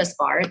cannabis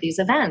bar at these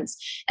events.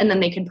 And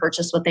then they could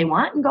purchase what they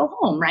want and go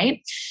home,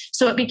 right?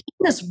 So it became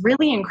this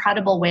really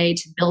incredible way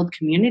to build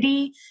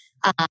community,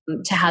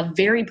 to have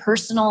very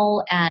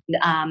personal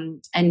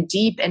and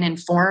deep and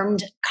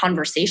informed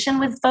conversation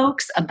with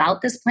folks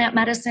about this plant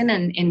medicine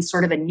and in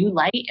sort of a new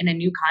light and a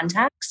new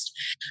context.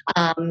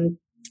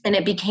 And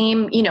it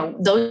became,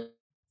 those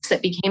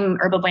that became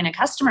Herba Buena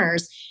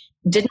customers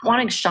didn't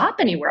want to shop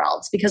anywhere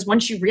else, because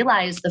once you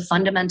realize the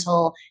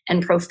fundamental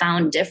and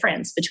profound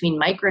difference between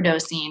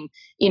microdosing,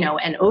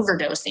 and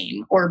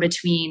overdosing, or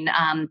between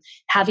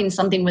having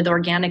something with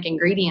organic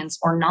ingredients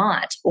or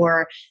not,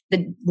 or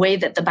the way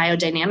that the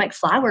biodynamic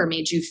flower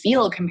made you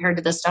feel compared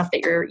to the stuff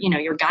that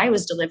your guy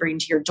was delivering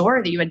to your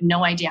door that you had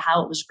no idea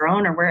how it was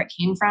grown or where it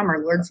came from,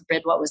 or Lord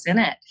forbid what was in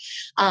it,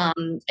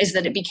 is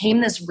that it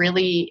became this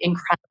really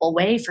incredible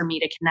way for me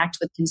to connect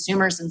with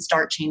consumers and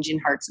start changing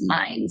hearts and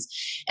minds.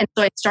 And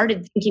so I started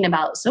thinking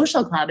about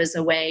Social Club as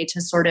a way to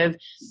sort of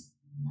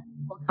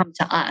come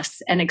to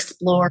us and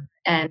explore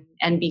and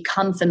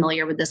become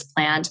familiar with this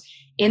plant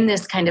in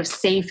this kind of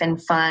safe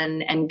and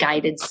fun and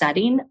guided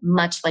setting,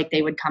 much like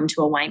they would come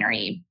to a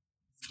winery.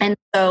 And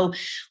so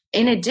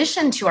in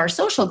addition to our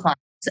social clubs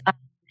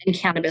and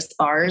cannabis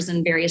bars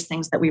and various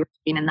things that we were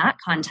doing in that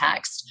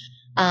context,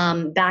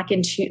 back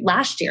into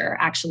last year,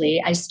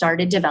 actually, I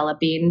started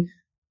developing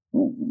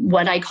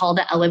what I call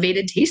the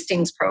elevated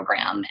tastings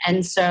program.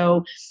 And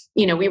so,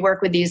 we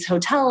work with these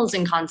hotels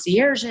and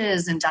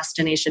concierges and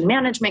destination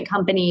management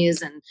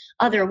companies and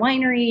other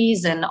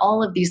wineries and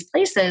all of these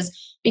places,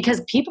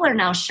 because people are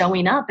now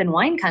showing up in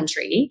wine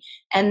country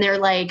and they're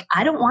like,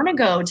 I don't want to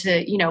go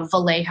to,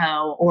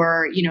 Vallejo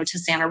or, to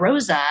Santa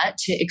Rosa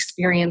to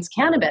experience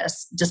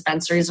cannabis.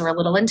 Dispensaries are a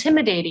little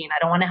intimidating. I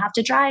don't want to have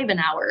to drive an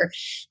hour.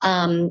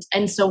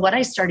 And so what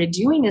I started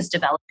doing is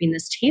developing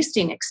this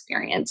tasting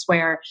experience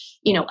where,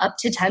 up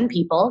to 10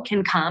 people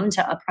can come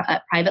to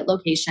a private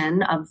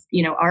location of,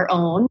 our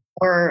own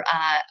or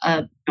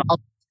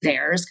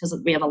theirs, because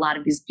we have a lot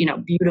of these,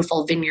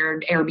 beautiful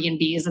vineyard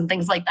Airbnbs and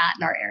things like that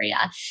in our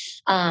area.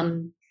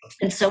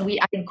 And so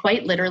I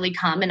quite literally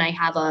come and I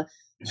have a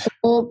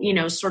whole,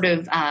 sort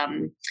of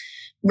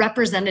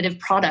representative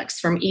products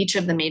from each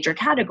of the major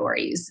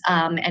categories.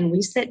 And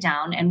we sit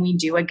down and we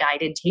do a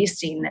guided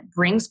tasting that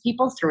brings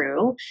people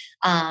through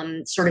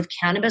sort of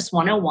Cannabis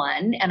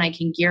 101. And I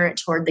can gear it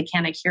toward the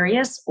canna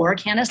curious or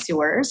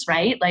connoisseurs,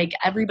 right? Like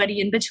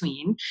everybody in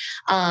between.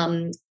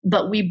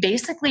 But we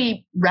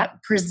basically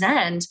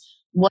represent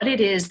what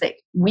it is that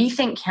we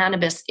think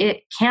cannabis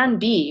it can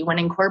be when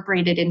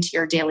incorporated into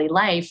your daily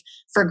life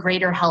for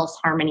greater health,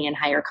 harmony, and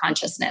higher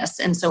consciousness.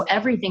 And so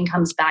everything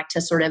comes back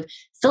to sort of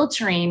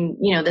filtering,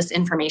 this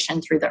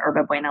information through the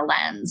Herba Buena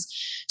lens.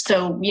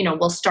 So,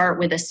 we'll start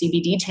with a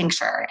CBD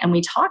tincture and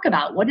we talk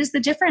about what is the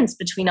difference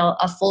between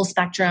a full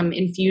spectrum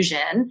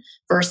infusion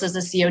versus a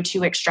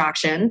CO2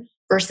 extraction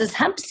versus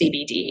hemp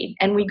CBD.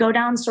 And we go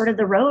down sort of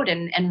the road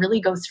and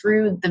really go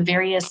through the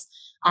various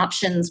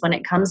options when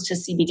it comes to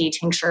CBD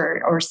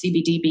tincture or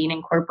CBD being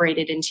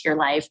incorporated into your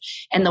life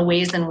and the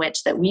ways in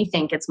which that we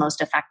think it's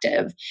most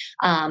effective.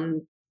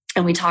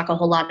 And we talk a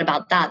whole lot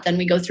about that. Then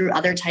we go through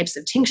other types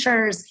of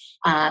tinctures.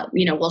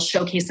 We'll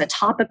showcase a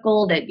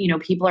topical that,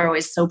 people are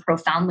always so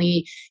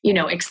profoundly,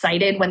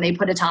 excited when they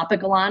put a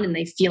topical on and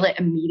they feel it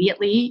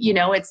immediately.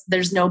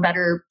 There's no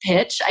better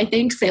pitch, I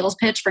think, sales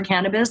pitch for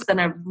cannabis than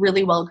a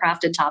really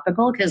well-crafted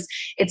topical, because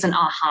it's an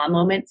aha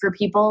moment for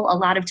people a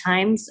lot of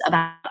times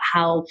about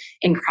how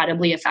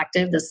incredibly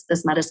effective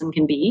this medicine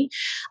can be.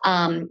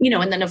 And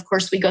then of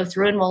course we go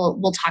through and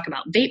we'll talk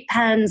about vape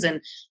pens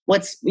and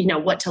what's,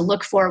 what to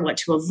look for, what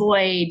to avoid,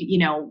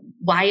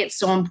 why it's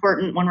so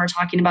important when we're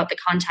talking about the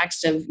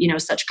context of,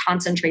 such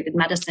concentrated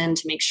medicine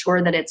to make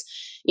sure that it's,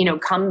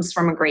 comes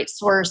from a great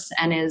source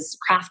and is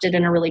crafted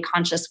in a really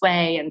conscious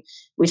way. And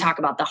we talk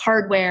about the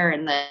hardware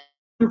and the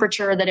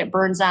temperature that it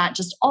burns at,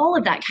 just all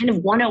of that kind of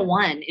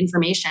 101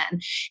 information.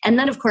 And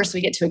then of course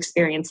we get to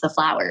experience the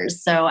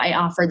flowers. So I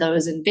offer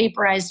those in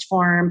vaporized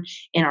form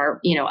in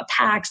our, a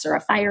Pax or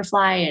a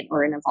Firefly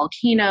or in a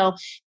Volcano,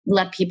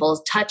 let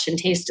people touch and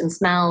taste and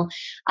smell.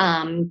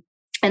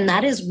 And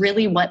that is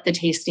really what the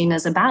tasting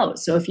is about.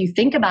 So if you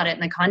think about it in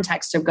the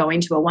context of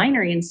going to a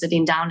winery and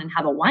sitting down and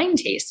have a wine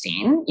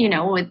tasting,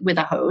 with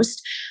a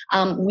host,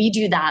 we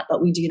do that, but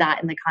we do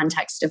that in the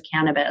context of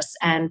cannabis.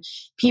 And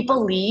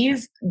people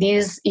leave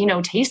these,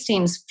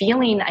 tastings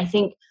feeling, I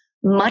think,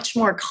 much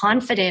more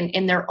confident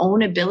in their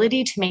own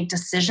ability to make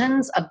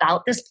decisions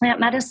about this plant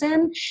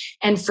medicine.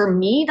 And for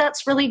me,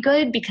 that's really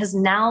good, because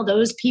now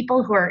those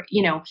people who are,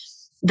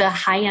 the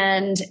high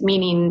end,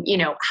 meaning,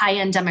 high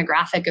end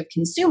demographic of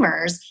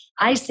consumers,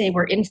 I say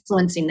we're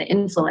influencing the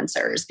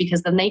influencers,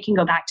 because then they can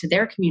go back to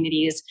their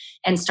communities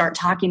and start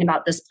talking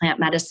about this plant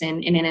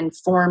medicine in an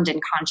informed and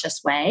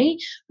conscious way,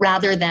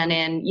 rather than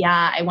in,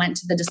 I went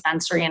to the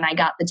dispensary and I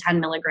got the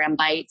 10 milligram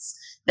bites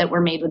that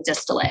were made with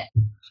distillate,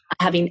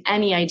 having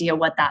any idea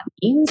what that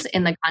means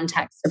in the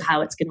context of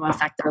how it's going to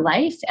affect their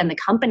life and the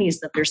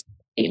companies that they're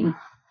supporting.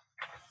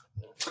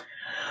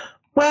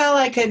 Well,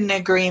 I couldn't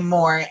agree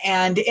more.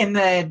 And in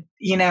the,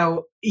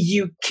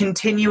 you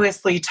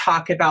continuously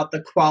talk about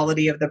the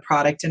quality of the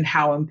product and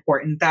how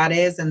important that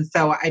is. And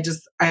so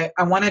I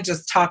want to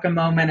just talk a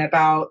moment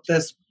about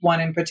this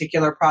one in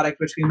particular product,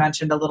 which we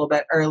mentioned a little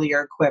bit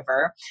earlier,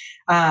 Quiver.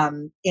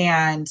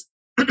 And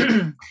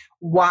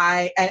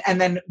why, and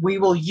then we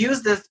will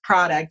use this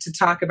product to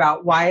talk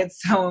about why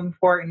it's so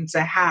important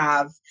to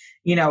have,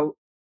 you know,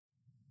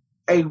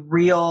 a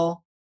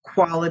real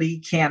quality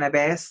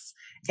cannabis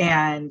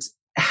and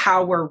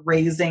how we're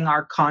raising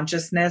our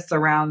consciousness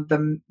around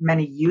the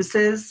many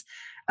uses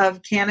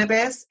of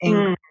cannabis and,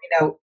 you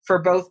know,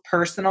 for both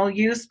personal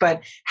use,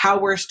 but how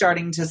we're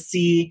starting to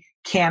see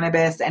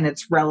cannabis and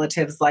its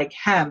relatives like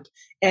hemp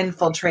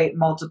infiltrate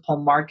multiple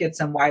markets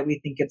and why we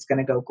think it's going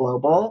to go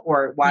global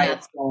or why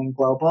it's going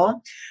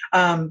global.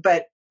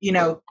 But, you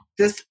know,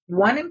 this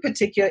one in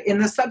particular in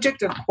the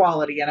subject of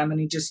quality, and I'm going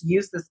to just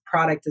use this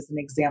product as an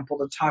example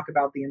to talk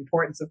about the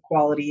importance of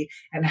quality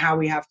and how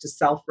we have to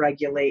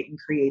self-regulate and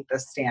create the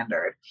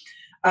standard.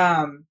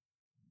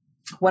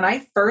 When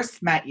I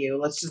first met you,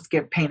 let's just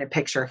paint a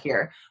picture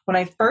here. When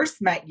I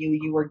first met you,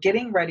 you were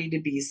getting ready to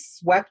be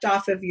swept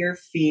off of your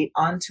feet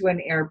onto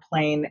an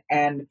airplane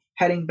and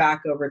heading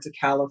back over to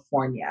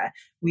California.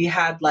 We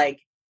had like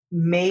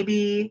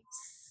maybe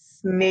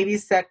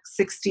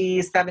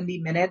 60, 70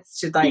 minutes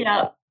to like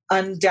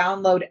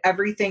undownload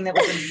everything that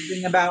was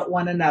amazing about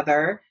one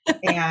another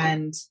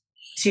and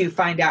to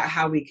find out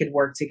how we could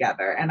work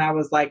together. And I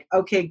was like,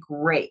 okay,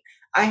 great.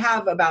 I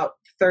have about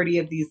 30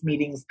 of these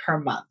meetings per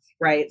month,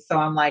 right? So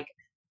I'm like,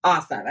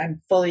 awesome.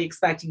 I'm fully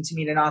expecting to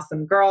meet an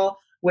awesome girl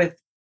with,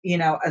 you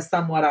know, a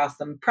somewhat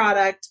awesome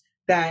product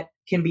that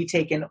can be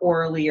taken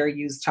orally or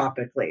used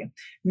topically.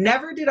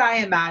 Never did I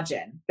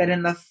imagine that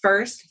in the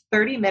first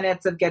 30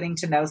 minutes of getting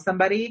to know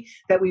somebody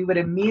that we would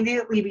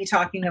immediately be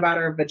talking about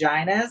our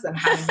vaginas and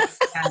how we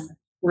can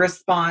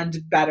respond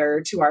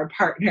better to our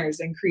partners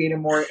and create a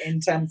more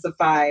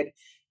intensified,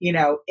 you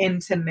know,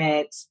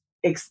 intimate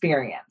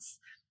experience.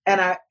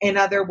 And in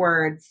other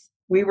words,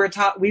 we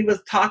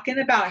was talking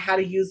about how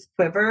to use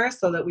Quiver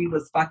so that we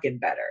was fucking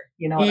better.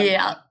 You know what I mean?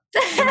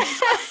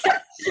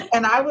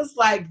 And I was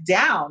like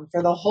down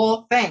for the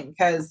whole thing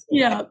because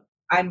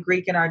I'm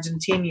Greek and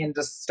Argentinian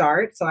to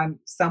start, so I'm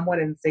somewhat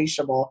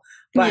insatiable.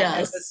 But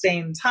at the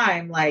same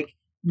time, like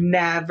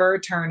never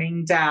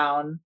turning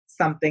down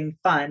something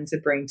fun to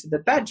bring to the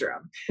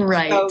bedroom.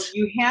 Right. So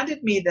you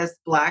handed me this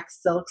black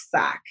silk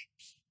sack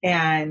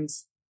and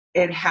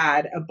it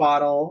had a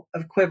bottle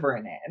of Quiver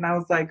in it. And I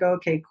was like,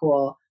 okay,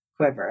 cool,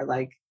 Quiver,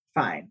 like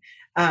fine.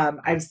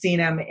 I've seen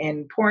them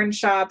in porn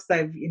shops.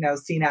 I've, you know,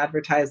 seen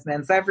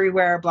advertisements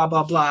everywhere, blah,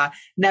 blah, blah.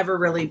 Never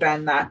really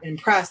been that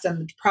impressed. And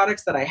the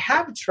products that I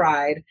have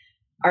tried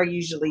are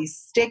usually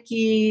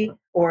sticky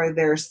or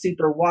they're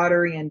super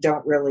watery and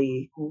don't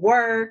really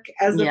work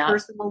as a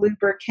personal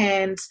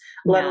lubricant,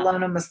 let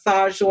alone a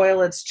massage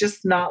oil. It's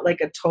just not like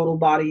a total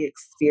body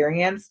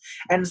experience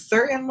and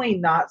certainly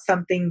not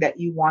something that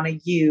you want to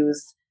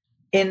use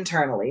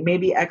internally.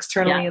 Maybe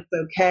externally it's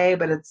okay,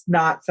 but it's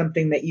not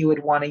something that you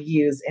would want to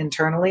use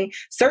internally.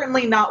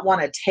 Certainly not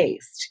want to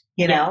taste,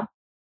 you know?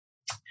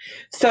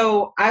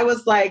 So I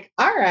was like,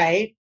 all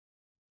right,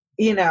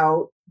 you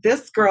know,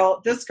 this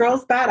girl's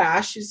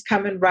badass. She's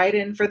coming right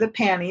in for the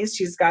panties.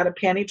 She's got a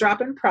panty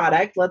dropping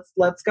product.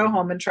 Let's go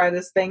home and try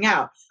this thing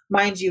out.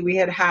 Mind you, we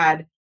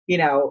had, you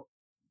know,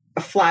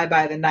 a fly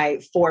by the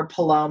night, 4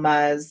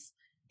 palomas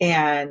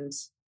and,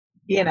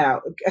 you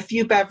know, a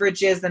few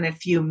beverages and a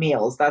few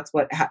meals. That's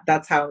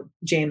how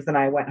James and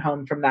I went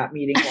home from that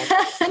meeting.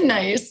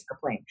 Nice.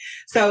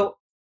 So,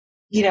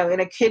 you know, in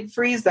a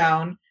kid-free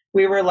zone,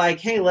 we were like,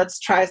 hey, let's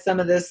try some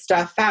of this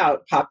stuff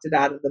out. Popped it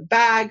out of the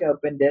bag,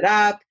 opened it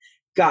up,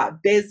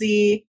 got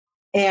busy,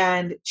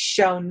 and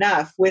sure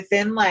enough,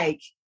 within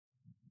like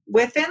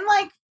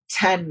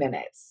 10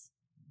 minutes,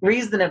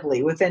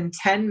 reasonably within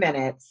 10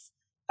 minutes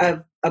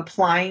of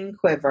applying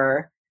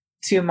Quiver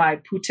to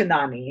my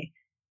putanani,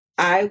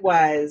 I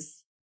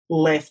was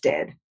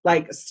lifted,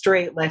 like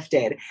straight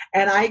lifted.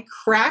 And I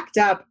cracked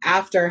up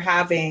after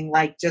having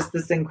like just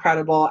this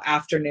incredible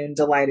afternoon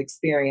delight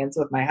experience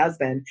with my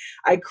husband.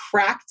 I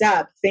cracked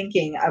up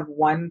thinking of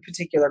one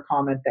particular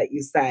comment that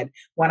you said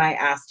when I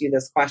asked you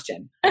this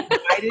question.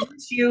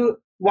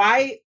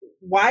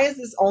 Why is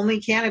this only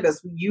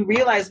cannabis? You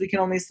realize we can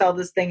only sell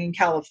this thing in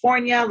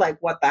California. Like,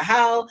 what the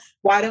hell?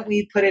 Why don't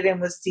we put it in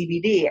with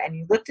CBD? And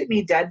you looked at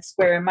me dead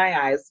square in my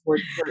eyes. We're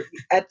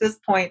at this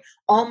point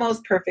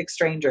almost perfect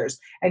strangers.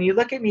 And you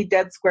look at me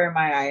dead square in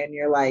my eye and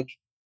you're like,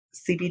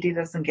 CBD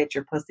doesn't get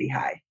your pussy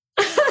high.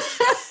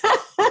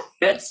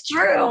 It's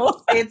true.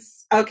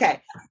 It's okay.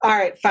 All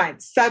right, fine.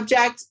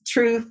 Subject,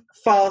 truth,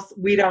 false.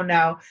 We don't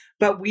know,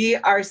 but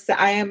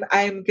I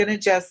am going to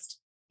just,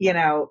 you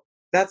know,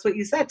 that's what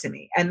you said to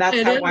me. And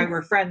that's why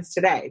we're friends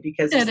today,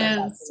 because you said that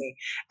to me.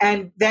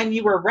 And then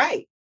you were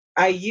right.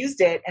 I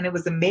used it and it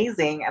was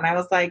amazing. And I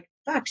was like,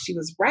 fuck, she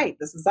was right.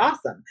 This is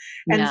awesome.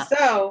 And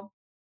so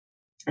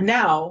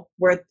now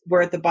we're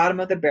at the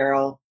bottom of the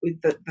barrel.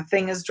 The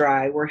thing is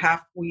dry.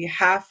 We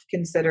have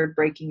considered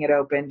breaking it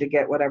open to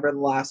get whatever the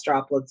last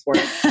droplets were.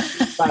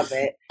 Love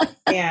it.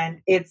 And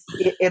it's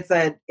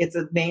a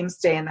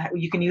mainstay and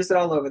you can use it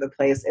all over the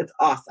place. It's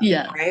awesome.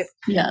 Right?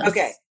 Yes.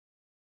 Okay.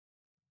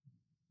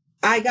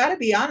 I got to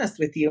be honest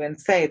with you and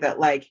say that,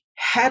 like,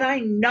 had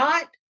I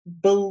not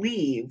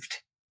believed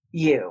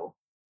you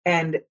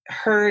and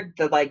heard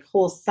the like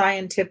whole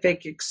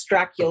scientific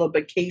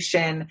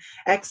extrapolation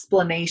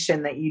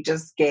explanation that you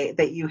just gave,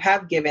 that you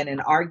have given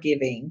and are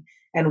giving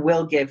and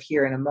will give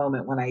here in a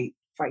moment when I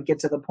get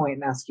to the point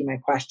and ask you my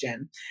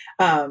question.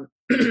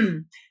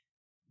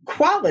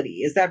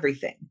 Quality is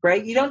everything,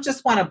 right? You don't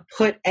just want to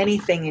put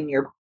anything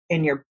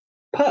in your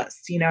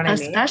puss, you know what I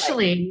mean?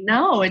 Especially,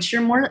 no, it's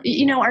your more,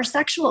 our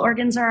sexual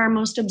organs are our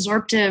most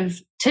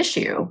absorptive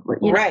tissue.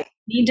 Right.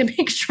 You need to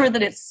make sure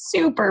that it's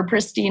super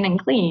pristine and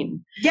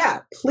clean. Yeah,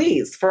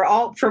 please, for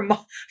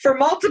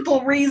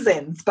multiple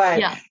reasons,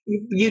 but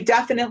you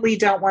definitely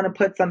don't want to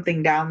put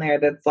something down there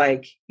that's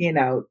like, you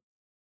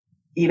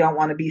don't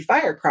want to be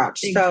fire crotch.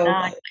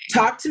 Exactly. So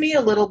talk to me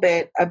a little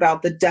bit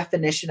about the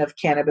definition of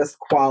cannabis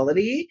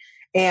quality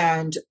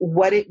and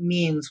what it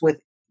means with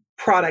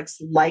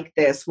products like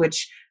this,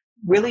 which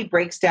really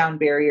breaks down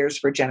barriers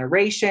for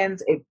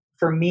generations. It,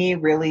 for me,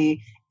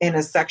 really, in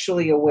a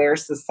sexually aware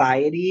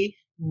society,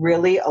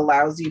 really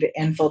allows you to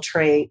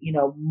infiltrate,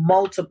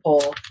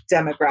 multiple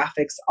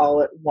demographics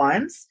all at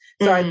once.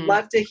 So I'd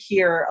love to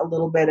hear a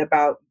little bit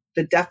about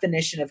the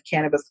definition of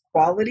cannabis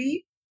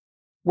quality,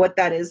 what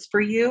that is for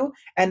you,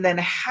 and then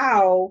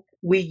how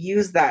we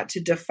use that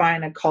to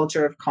define a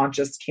culture of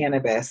conscious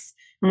cannabis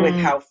with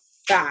how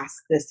fast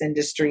this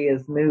industry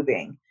is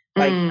moving.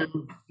 Like,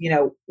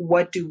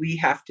 what do we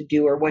have to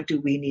do or what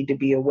do we need to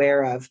be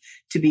aware of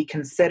to be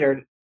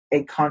considered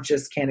a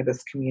conscious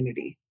cannabis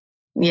community?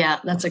 Yeah,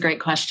 that's a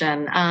great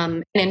question.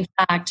 In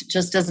fact,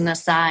 just as an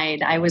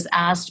aside, I was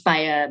asked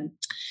by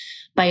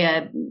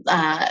a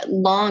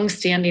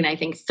long-standing, I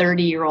think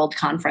 30-year-old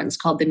conference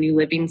called the New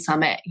Living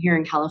Summit here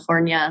in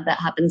California that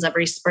happens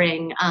every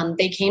spring.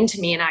 They came to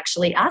me and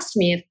actually asked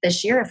me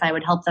this year if I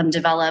would help them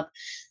develop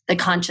the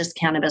Conscious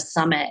Cannabis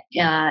Summit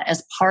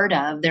as part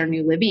of their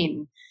New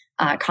Living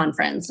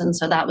conference. And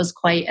so that was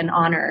quite an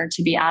honor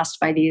to be asked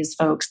by these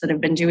folks that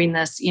have been doing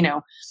this,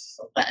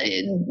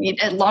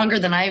 longer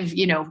than I've,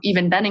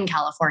 even been in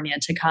California,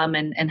 to come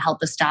and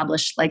help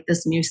establish like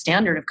this new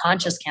standard of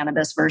conscious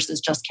cannabis versus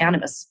just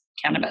cannabis,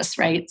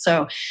 right?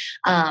 So,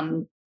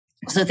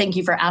 so thank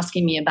you for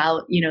asking me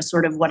about,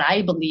 sort of what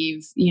I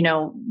believe,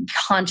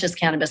 conscious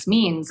cannabis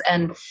means.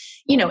 And,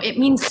 it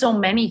means so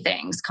many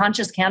things.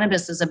 Conscious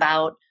cannabis is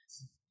about,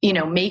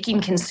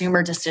 making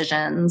consumer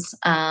decisions,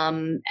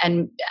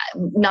 and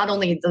not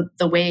only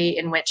the way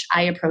in which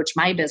I approach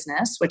my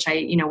business, which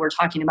we're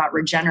talking about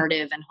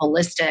regenerative and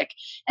holistic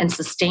and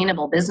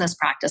sustainable business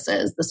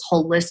practices, this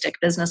holistic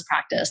business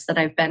practice that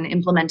I've been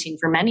implementing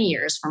for many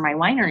years for my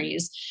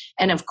wineries.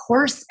 And of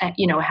course,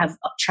 have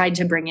tried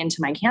to bring into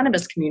my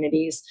cannabis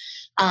communities.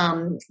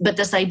 But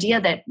this idea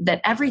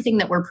that everything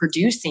that we're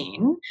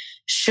producing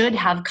should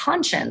have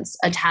conscience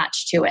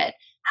attached to it.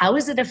 How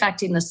is it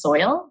affecting the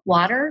soil,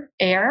 water,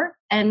 air,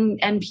 and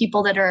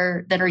people that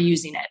are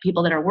using it,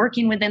 people that are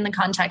working within the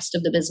context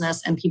of the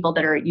business and people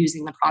that are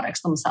using the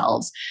products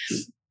themselves?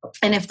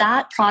 And if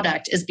that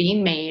product is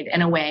being made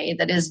in a way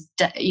that is,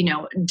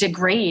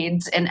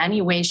 degrades in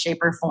any way, shape,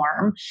 or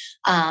form,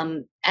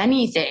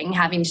 anything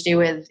having to do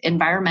with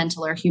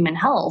environmental or human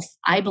health,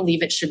 I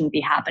believe it shouldn't be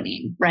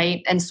happening,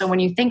 right? And so when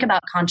you think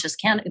about conscious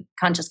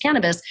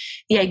cannabis,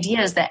 the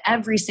idea is that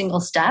every single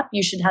step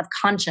you should have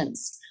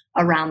conscience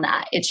around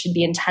that. It should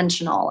be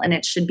intentional, and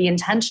it should be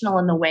intentional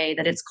in the way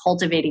that it's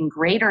cultivating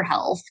greater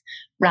health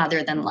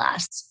rather than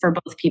less for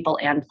both people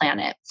and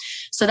planet.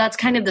 So that's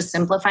kind of the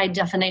simplified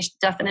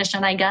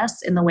definition, I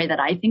guess, in the way that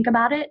I think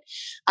about it.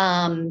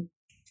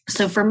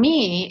 So for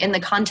me, in the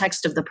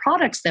context of the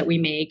products that we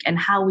make and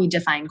how we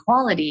define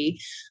quality,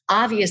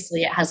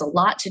 obviously it has a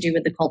lot to do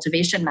with the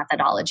cultivation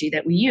methodology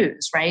that we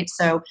use, right?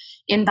 So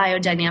in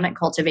biodynamic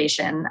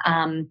cultivation,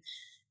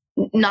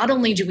 not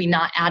only do we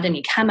not add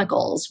any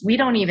chemicals, we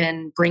don't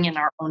even bring in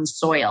our own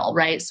soil,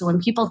 right? So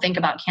when people think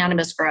about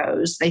cannabis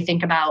grows, they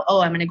think about,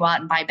 I'm going to go out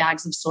and buy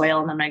bags of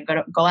soil, and then I'm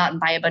going to go out and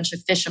buy a bunch of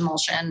fish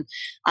emulsion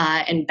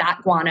and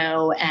bat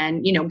guano,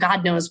 and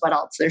God knows what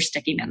else they're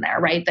sticking in there,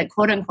 right? That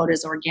quote unquote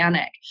is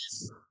organic.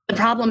 The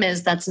problem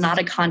is that's not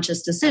a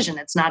conscious decision.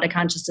 It's not a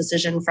conscious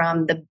decision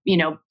from the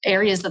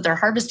areas that they're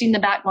harvesting the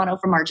bat guano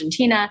from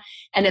Argentina,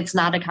 and it's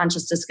not a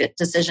conscious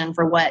decision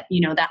for what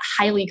that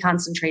highly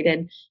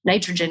concentrated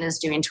nitrogen is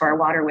doing to our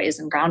waterways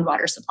and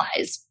groundwater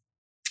supplies,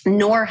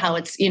 nor how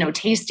it's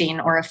tasting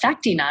or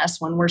affecting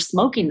us when we're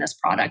smoking this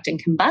product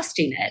and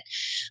combusting it,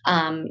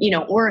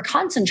 or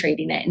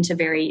concentrating it into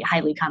very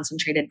highly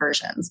concentrated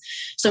versions.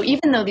 So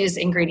even though these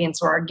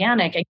ingredients are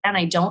organic, again,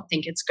 I don't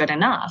think it's good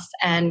enough.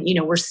 And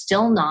we're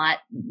still not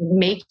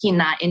making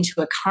that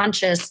into a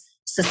conscious,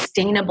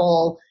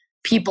 sustainable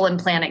people and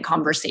planet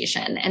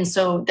conversation. And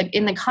so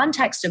in the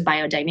context of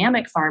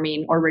biodynamic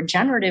farming or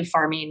regenerative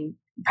farming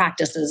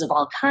practices of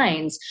all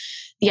kinds,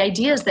 the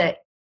idea is that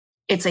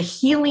it's a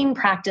healing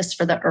practice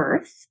for the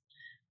earth,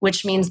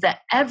 which means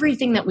that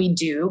everything that we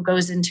do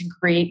goes into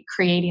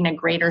creating a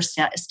greater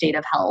state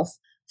of health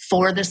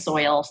for the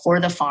soil, for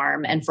the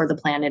farm, and for the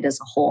planet as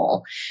a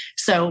whole.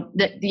 So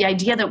the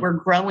idea that we're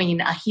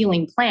growing a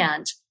healing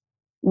plant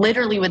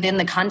literally within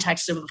the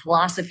context of a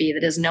philosophy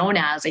that is known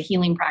as a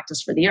healing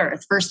practice for the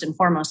earth, first and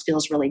foremost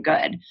feels really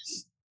good.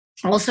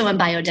 Also in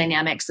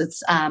biodynamics,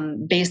 it's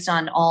based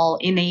on all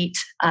innate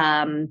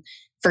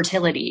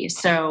fertility.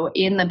 So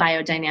in the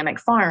biodynamic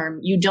farm,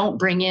 you don't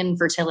bring in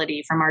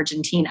fertility from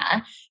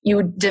Argentina.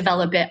 You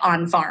develop it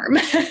on farm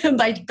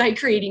by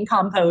creating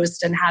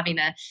compost and having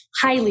a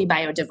highly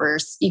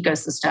biodiverse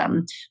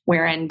ecosystem,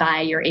 wherein by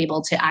you're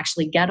able to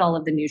actually get all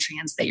of the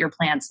nutrients that your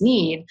plants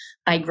need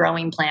by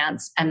growing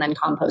plants and then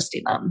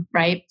composting them,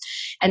 right?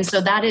 And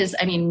so that is,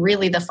 I mean,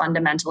 really the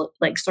fundamental,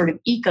 like sort of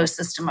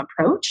ecosystem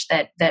approach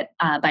that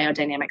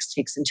biodynamics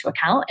takes into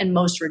account, and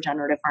most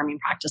regenerative farming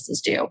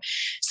practices do.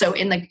 So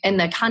in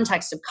the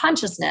context of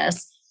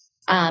consciousness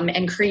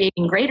and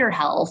creating greater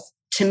health,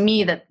 to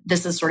me, that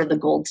this is sort of the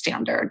gold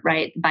standard,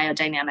 right?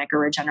 Biodynamic or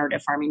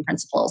regenerative farming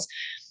principles.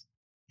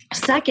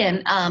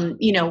 Second,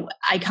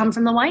 I come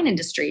from the wine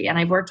industry and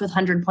I've worked with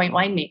 100-point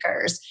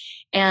winemakers.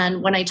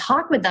 And when I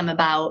talk with them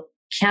about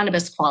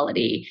cannabis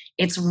quality,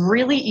 it's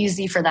really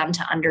easy for them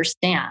to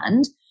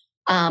understand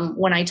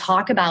when I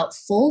talk about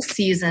full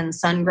season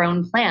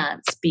sun-grown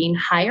plants being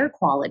higher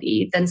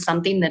quality than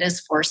something that is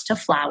forced to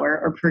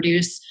flower or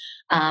produce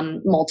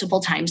multiple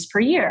times per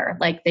year,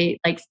 like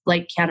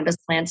cannabis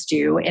plants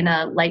do in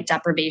a light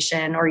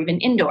deprivation or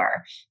even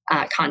indoor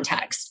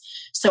context.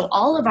 So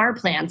all of our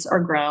plants are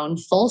grown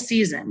full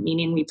season,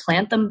 meaning we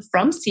plant them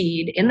from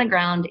seed in the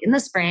ground in the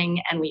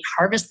spring and we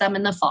harvest them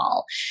in the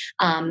fall.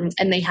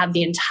 And they have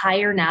the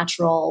entire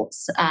natural,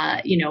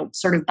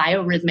 sort of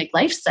biorhythmic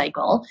life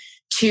cycle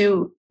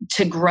to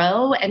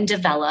grow and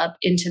develop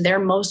into their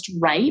most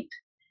ripe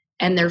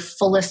and their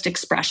fullest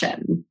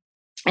expression.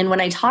 And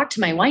when I talk to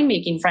my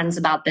winemaking friends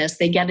about this,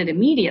 they get it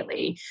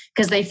immediately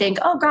because they think,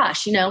 oh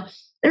gosh,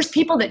 there's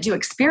people that do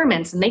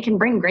experiments and they can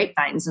bring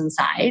grapevines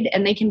inside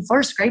and they can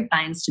force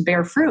grapevines to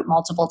bear fruit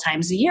multiple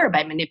times a year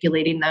by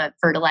manipulating the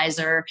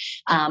fertilizer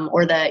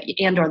or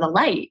the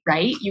light,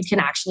 right? You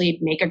can actually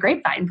make a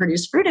grapevine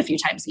produce fruit a few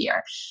times a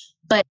year.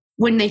 But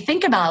when they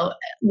think about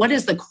what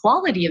is the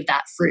quality of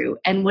that fruit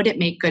and would it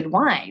make good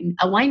wine,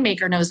 a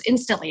winemaker knows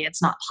instantly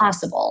it's not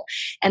possible.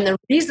 And the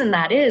reason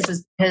that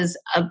is because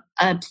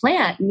a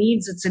plant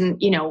needs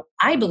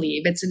I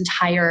believe its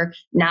entire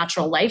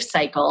natural life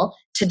cycle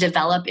to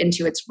develop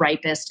into its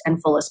ripest and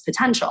fullest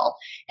potential.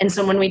 And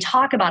so when we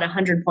talk about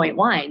 100-point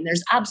wine,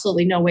 there's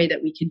absolutely no way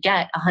that we could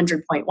get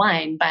 100-point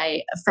wine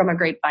from a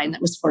grapevine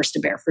that was forced to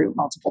bear fruit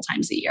multiple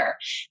times a year.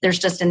 There's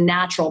just a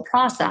natural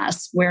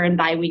process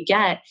whereby we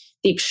get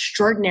the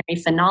extraordinary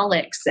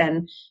phenolics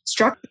and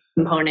structural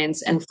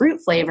components and fruit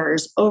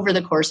flavors over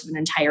the course of an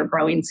entire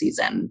growing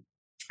season.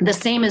 The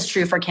same is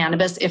true for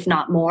cannabis, if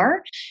not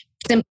more,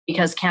 simply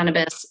because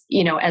cannabis,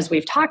 as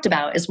we've talked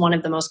about, is one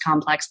of the most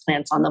complex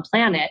plants on the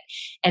planet,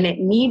 and it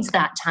needs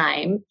that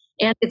time.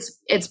 And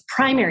its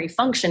primary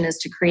function is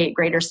to create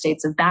greater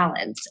states of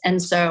balance.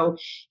 And so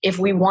if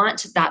we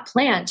want that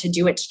plant to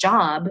do its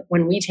job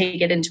when we take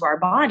it into our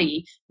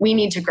body, we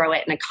need to grow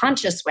it in a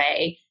conscious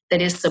way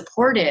that is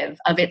supportive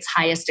of its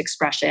highest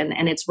expression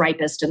and its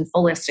ripest and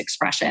fullest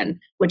expression,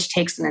 which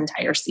takes an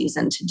entire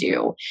season to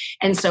do.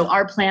 And so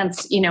our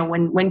plants,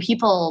 when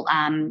people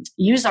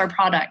use our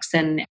products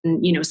and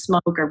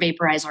smoke or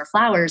vaporize our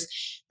flowers,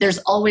 there's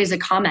always a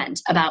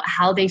comment about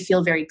how they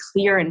feel very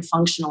clear and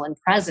functional and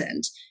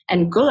present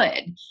and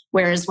good.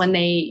 Whereas when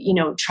they,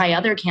 try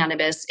other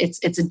cannabis,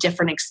 it's a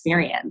different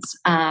experience.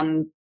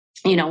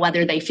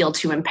 Whether they feel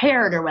too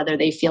impaired or whether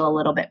they feel a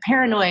little bit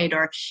paranoid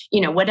or,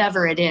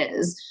 whatever it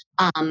is,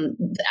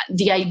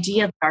 the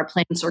idea that our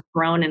plants are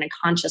grown in a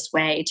conscious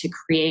way to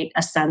create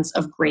a sense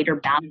of greater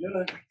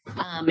balance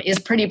is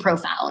pretty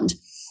profound.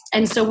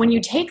 And so when you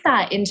take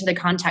that into the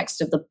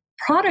context of the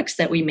products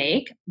that we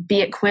make, be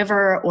it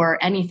Quiver or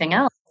anything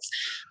else,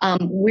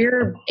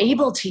 we're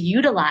able to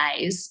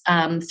utilize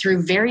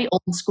through very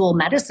old school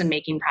medicine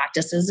making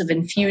practices of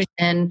infusion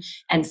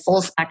and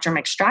full spectrum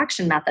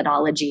extraction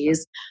methodologies.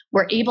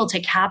 We're able to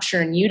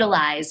capture and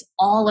utilize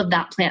all of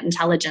that plant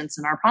intelligence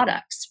in our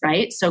products,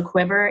 right? So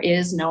Quiver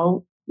is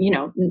no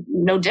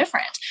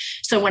different.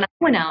 So when I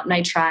went out and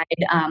I tried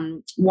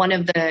one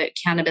of the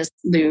cannabis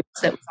lubes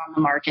that was on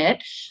the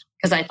market,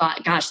 because I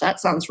thought, gosh, that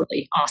sounds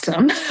really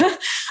awesome.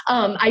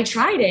 I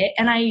tried it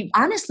and I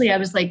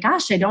was like,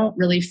 gosh, I don't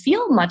really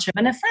feel much of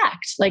an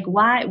effect. Like,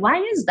 why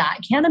is that?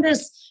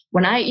 Cannabis,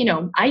 when I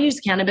use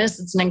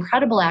cannabis, it's an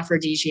incredible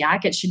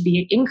aphrodisiac. It should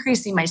be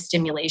increasing my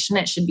stimulation.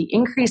 It should be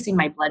increasing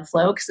my blood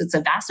flow because it's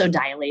a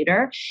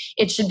vasodilator.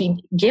 It should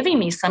be giving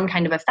me some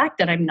kind of effect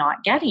that I'm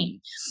not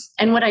getting.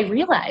 And what I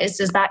realized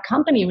is that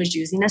company was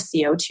using a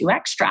CO2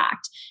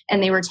 extract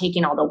and they were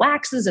taking all the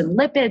waxes and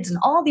lipids and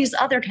all these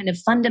other kind of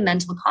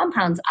fundamental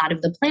compounds out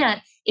of the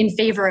plant in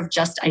favor of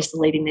just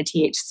isolating the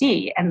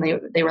THC. And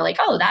they were like,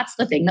 oh, that's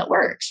the thing that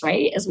works,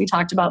 right? As we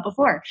talked about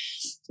before.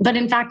 But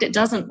in fact, it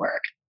doesn't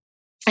work.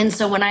 And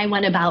so when I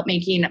went about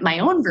making my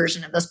own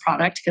version of this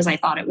product, because I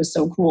thought it was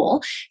so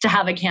cool to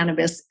have a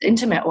cannabis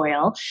intimate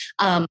oil,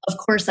 of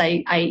course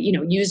I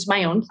used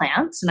my own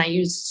plants, and I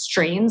used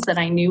strains that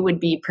I knew would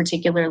be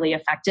particularly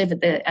effective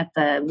at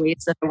the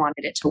ways that I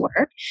wanted it to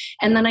work.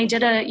 And then I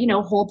did a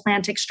whole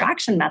plant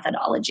extraction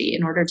methodology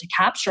in order to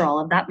capture all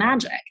of that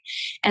magic.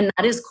 And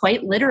that is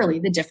quite literally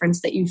the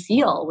difference that you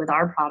feel with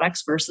our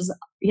products versus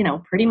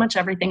pretty much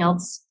everything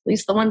else, at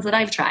least the ones that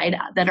I've tried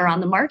that are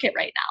on the market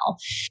right now.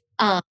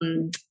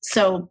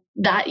 So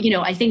that,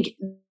 I think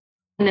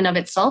in and of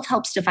itself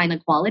helps define the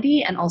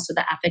quality and also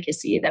the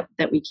efficacy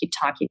that we keep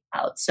talking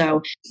about.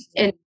 So,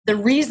 and the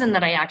reason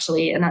that I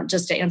actually, and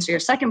just to answer your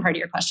second part of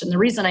your question, the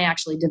reason I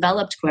actually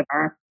developed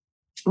Quiver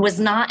was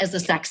not as a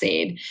sex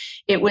aid.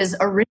 It was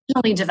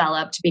originally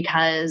developed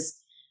because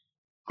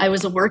I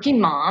was a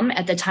working mom.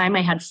 At the time,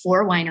 I had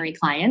 4 winery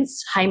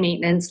clients, high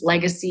maintenance,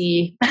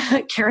 legacy,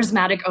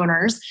 charismatic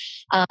owners,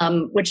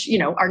 which,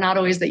 are not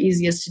always the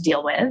easiest to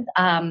deal with.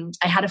 I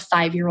had a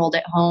 5-year-old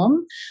at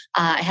home.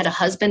 I had a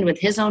husband with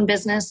his own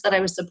business that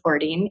I was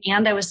supporting,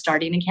 and I was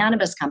starting a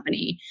cannabis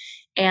company.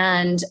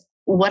 And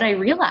what I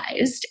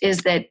realized is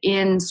that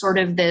in sort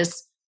of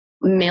this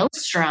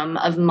maelstrom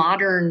of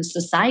modern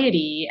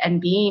society and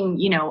being,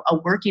 a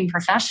working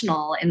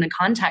professional in the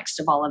context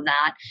of all of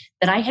that,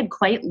 that I had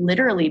quite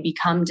literally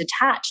become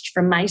detached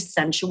from my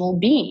sensual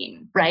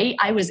being, right?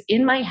 I was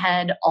in my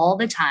head all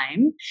the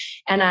time,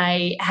 and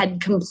I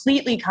had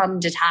completely come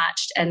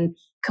detached and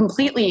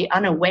completely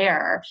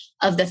unaware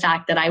of the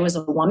fact that I was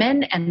a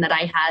woman and that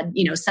I had,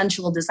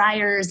 sensual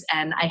desires,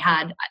 and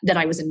that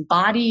I was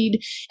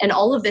embodied, and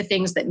all of the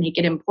things that make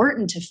it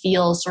important to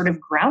feel sort of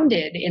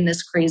grounded in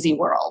this crazy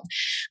world.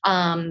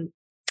 And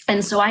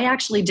so I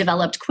actually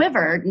developed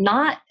Quiver,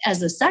 not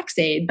as a sex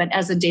aid, but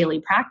as a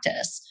daily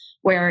practice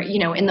where,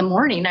 in the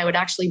morning I would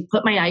actually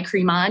put my eye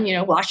cream on,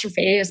 wash your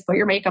face, put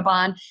your makeup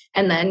on,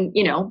 and then,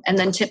 and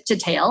then tip to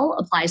tail,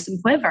 apply some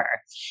Quiver.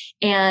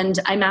 And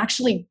I'm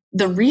actually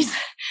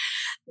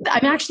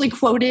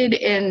quoted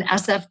in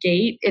SF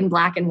Gate in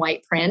black and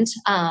white print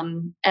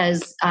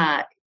as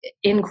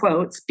in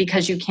quotes,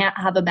 because you can't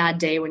have a bad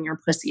day when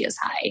your pussy is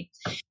high.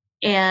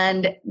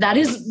 And that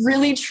is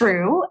really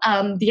true.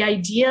 The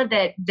idea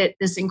that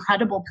this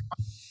incredible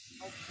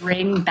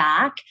bring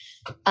back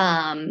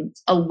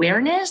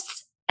awareness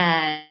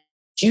and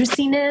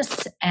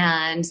juiciness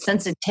and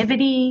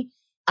sensitivity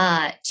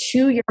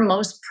to your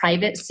most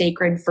private,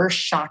 sacred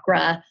first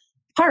chakra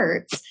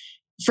parts,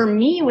 for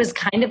me was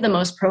kind of the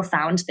most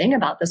profound thing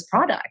about this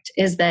product,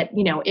 is that,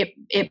 it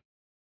made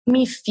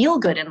me feel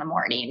good in the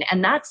morning.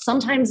 And that's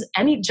sometimes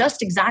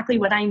just exactly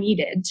what I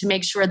needed to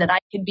make sure that I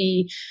could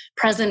be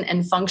present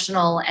and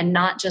functional and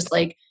not just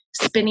like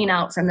spinning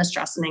out from the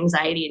stress and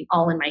anxiety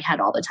all in my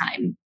head all the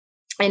time.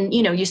 And,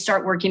 you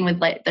start working with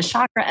like the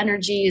chakra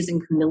energies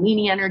and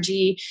Kundalini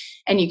energy,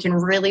 and you can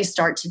really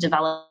start to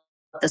develop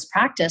this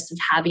practice of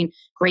having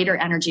greater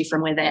energy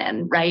from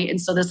within, right? And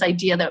so this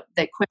idea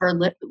that Quiver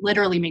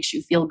literally makes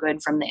you feel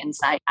good from the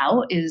inside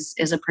out is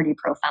a pretty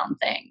profound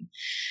thing.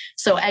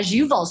 So as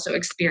you've also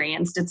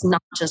experienced, it's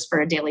not just for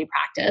a daily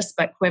practice,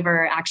 but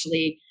Quiver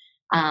actually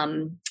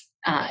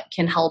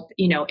can help,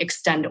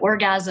 extend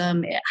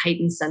orgasm,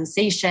 heighten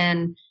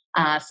sensation.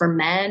 For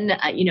men,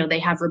 they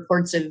have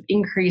reports of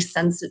increased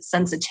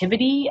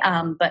sensitivity,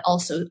 but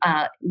also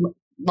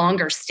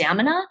longer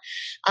stamina.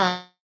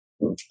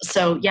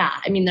 So yeah,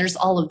 there's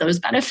all of those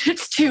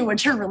benefits too,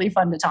 which are really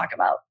fun to talk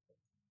about.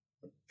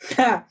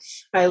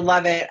 I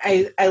love it.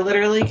 I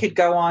literally could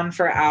go on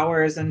for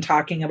hours and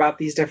talking about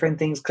these different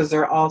things because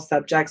they're all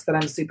subjects that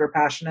I'm super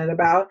passionate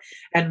about.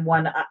 And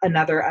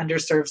another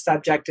underserved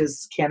subject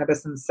is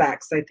cannabis and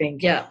sex. I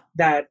think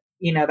that,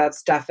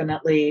 that's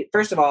definitely,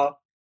 first of all,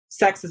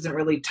 sex isn't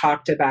really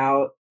talked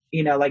about,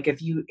 like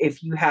if you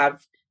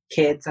have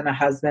kids and a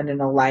husband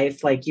and a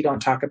life, like you don't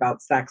talk about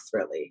sex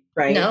really,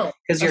 right? No,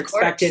 because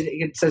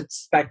it's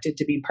expected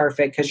to be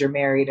perfect because you're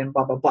married and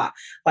blah, blah, blah.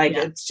 Like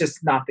it's just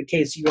not the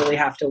case. You really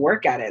have to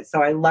work at it.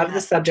 So I love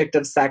the subject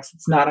of sex.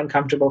 It's not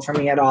uncomfortable for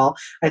me at all.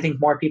 I think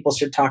more people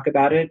should talk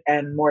about it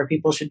and more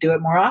people should do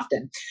it more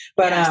often.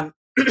 But,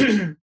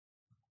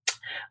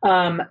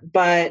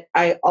 but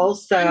I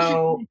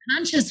also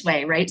conscious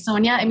way, right? So,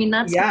 and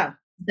that's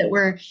that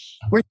we're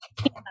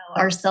thinking about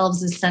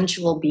ourselves as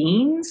sensual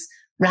beings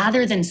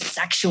rather than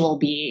sexual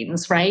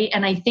beings, right?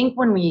 And I think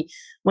when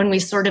we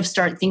sort of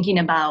start thinking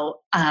about,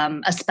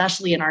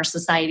 especially in our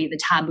society, the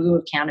taboo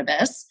of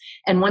cannabis,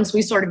 and once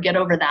we sort of get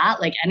over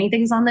that, like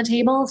anything's on the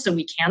table, so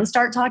we can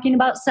start talking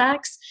about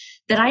sex,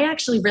 that I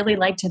actually really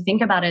like to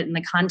think about it in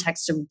the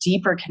context of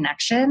deeper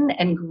connection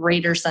and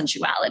greater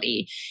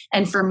sensuality.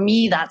 And for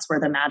me, that's where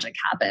the magic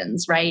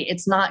happens, right?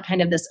 It's not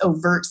kind of this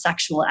overt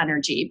sexual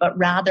energy, but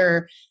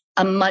rather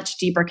a much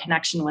deeper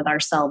connection with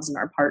ourselves and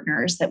our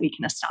partners that we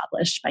can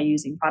establish by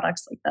using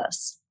products like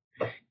this.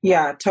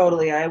 Yeah,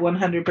 totally. I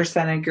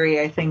 100% agree.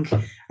 I think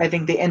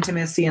the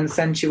intimacy and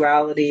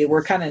sensuality,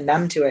 we're kind of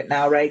numb to it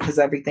now, right? Because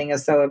everything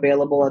is so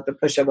available at the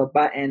push of a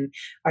button.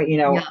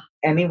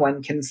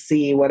 Anyone can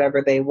see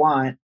whatever they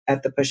want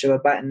at the push of a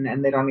button,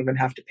 and they don't even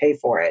have to pay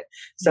for it.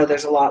 So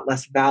there's a lot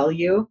less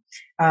value.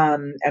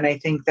 And I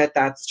think that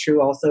that's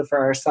true also for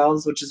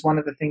ourselves, which is one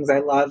of the things I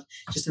love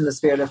just in the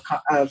spirit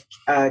of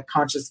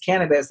conscious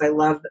cannabis. I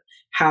love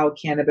how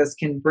cannabis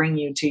can bring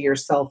you to your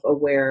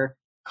self-aware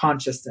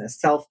consciousness,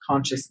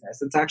 self-consciousness.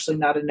 It's actually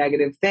not a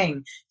negative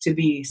thing to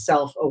be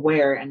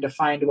self-aware and to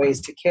find ways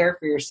to care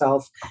for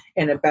yourself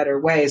in a better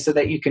way so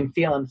that you can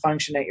feel and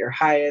function at your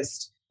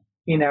highest,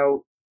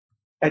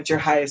 at your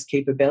highest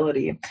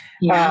capability.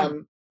 Yeah.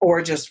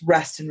 Or just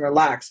rest and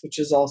relax, which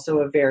is also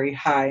a very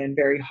high and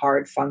very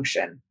hard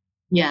function.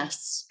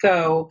 Yes.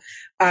 So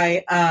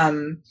I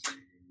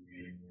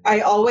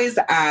always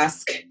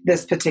ask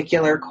this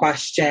particular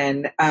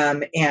question,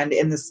 and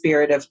in the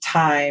spirit of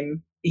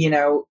time,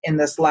 in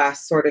this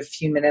last sort of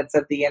few minutes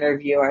of the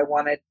interview, I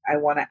want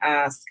to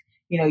ask,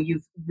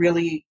 you've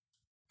really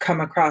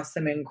come across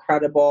some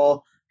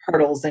incredible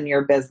hurdles in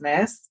your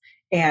business.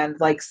 And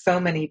like so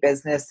many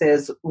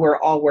businesses, we're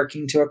all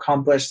working to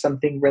accomplish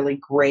something really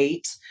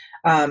great.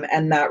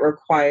 And that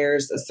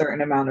requires a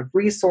certain amount of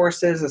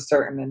resources, a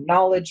certain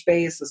knowledge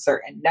base, a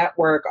certain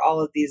network, all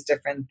of these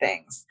different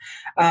things.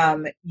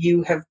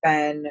 You have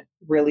been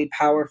really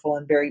powerful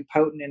and very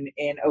potent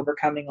in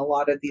overcoming a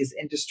lot of these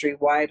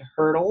industry-wide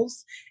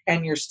hurdles,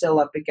 and you're still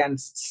up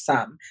against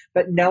some.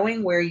 But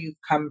knowing where you've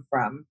come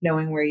from,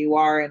 knowing where you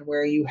are and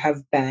where you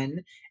have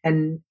been,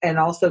 and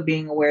also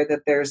being aware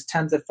that there's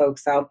tons of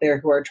folks out there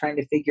who are trying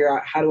to figure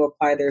out how to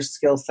apply their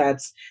skill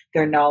sets,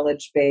 their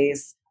knowledge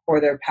base, or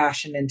their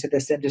passion into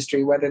this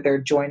industry, whether they're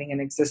joining an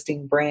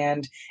existing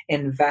brand,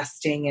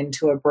 investing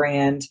into a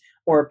brand,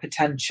 or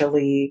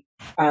potentially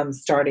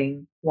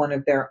starting one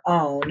of their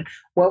own.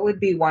 What would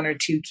be one or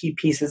two key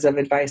pieces of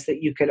advice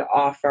that you could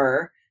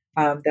offer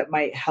that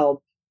might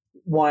help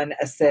one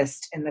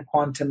assist in the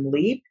quantum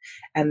leap?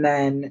 And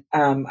then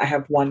I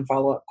have one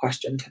follow-up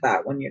question to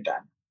that when you're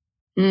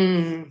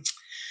done.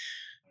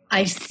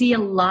 I see a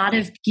lot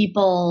of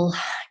people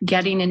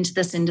getting into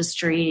this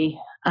industry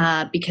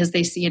because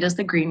they see it as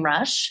the green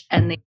rush,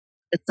 and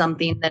it's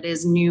something that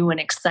is new and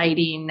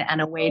exciting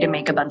and a way to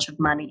make a bunch of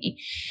money.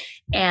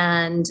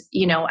 And,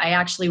 I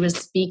actually was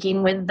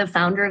speaking with the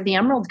founder of the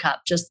Emerald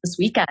Cup just this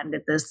weekend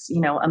at this,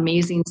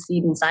 amazing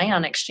seed and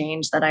scion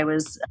exchange that I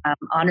was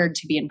honored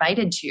to be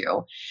invited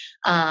to.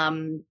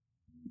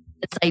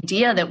 This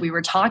idea that we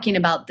were talking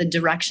about the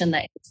direction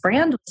that its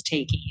brand was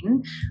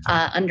taking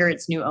under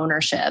its new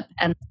ownership,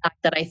 and the fact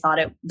that I thought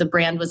the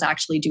brand was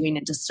actually doing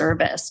a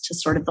disservice to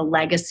sort of the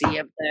legacy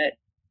of the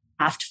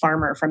craft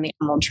farmer from the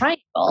Emerald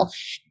Triangle.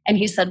 And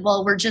he said,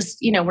 well, we're just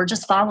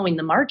following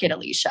the market,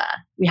 Alicia.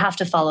 We have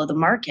to follow the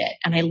market.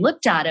 And I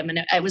looked at him,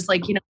 and I was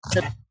like,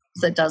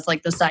 that does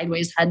like the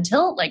sideways head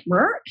tilt, like,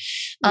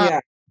 yeah.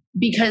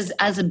 Because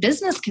as a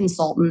business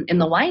consultant in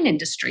the wine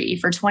industry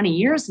for 20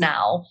 years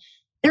now,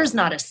 there's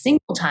not a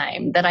single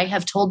time that I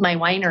have told my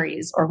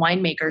wineries or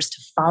winemakers to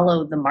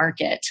follow the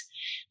market.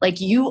 Like,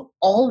 you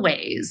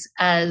always,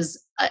 as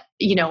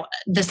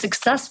the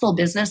successful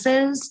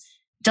businesses,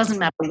 doesn't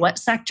matter what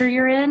sector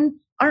you're in,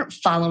 aren't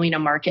following a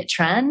market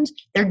trend.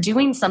 They're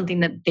doing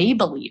something that they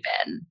believe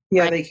in.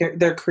 Yeah, right?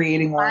 They're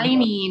creating one.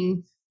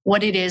 Finding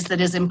what it is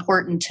that is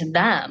important to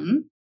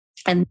them.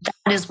 And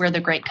that is where the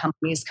great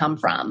companies come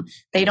from.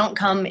 They don't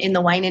come in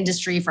the wine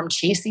industry from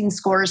chasing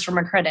scores from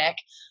a critic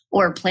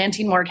or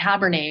planting more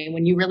Cabernet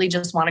when you really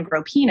just want to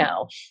grow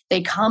Pinot.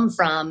 They come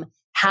from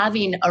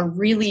having a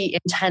really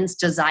intense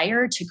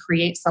desire to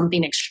create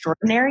something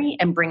extraordinary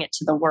and bring it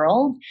to the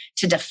world,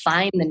 to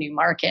define the new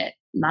market,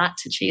 not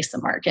to chase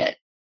the market.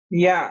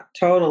 Yeah,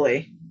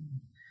 totally.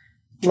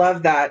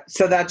 Love that.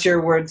 So that's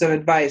your words of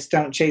advice.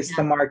 Don't chase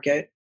the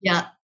market.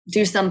 Yeah.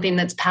 Do something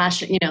that's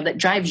passion, that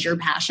drives your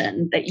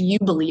passion, that you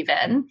believe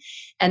in.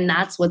 And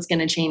that's what's going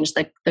to change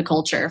the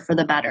culture for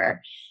the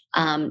better.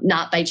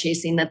 Not by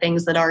chasing the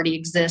things that already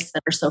exist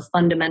that are so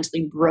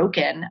fundamentally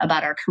broken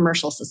about our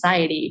commercial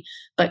society,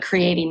 but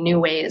creating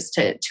new ways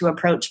to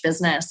approach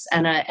business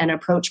and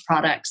approach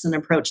products and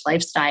approach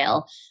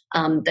lifestyle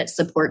that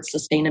supports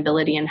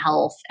sustainability and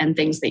health and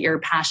things that you're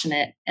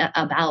passionate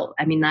about.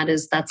 I mean,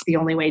 that's the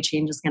only way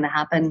change is going to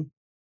happen.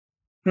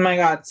 Oh my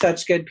God,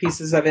 such good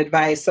pieces of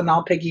advice. And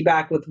I'll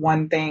piggyback with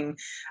one thing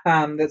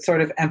that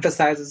sort of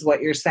emphasizes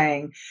what you're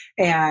saying.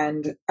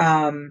 And,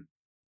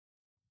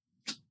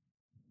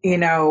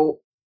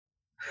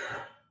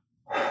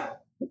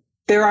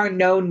 there are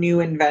no new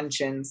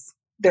inventions.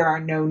 There are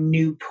no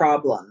new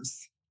problems,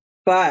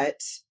 but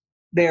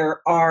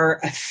there are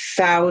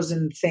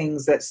 1,000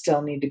 things that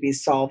still need to be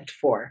solved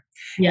for.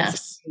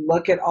 Yes. So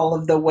look at all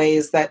of the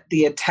ways that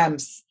the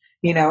attempts,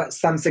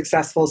 some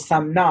successful,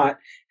 some not,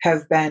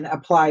 have been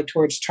applied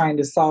towards trying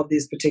to solve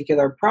these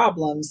particular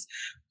problems,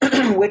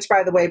 which,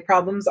 by the way,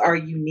 problems are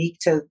unique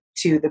to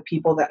the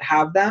people that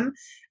have them.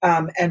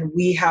 And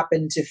we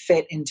happen to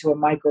fit into a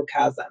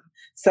microcosm.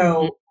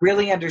 So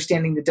really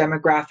understanding the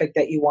demographic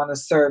that you want to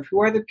serve,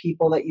 who are the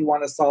people that you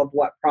want to solve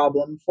what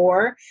problem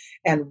for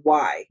and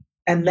why?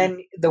 And then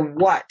the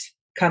what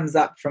comes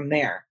up from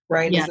there,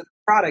 right? Yeah. Is it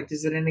a product?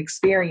 Is it an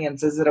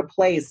experience? Is it a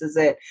place? Is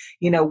it,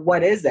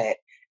 what is it?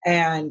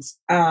 And,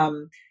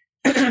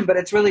 but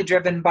it's really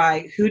driven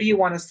by who do you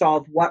want to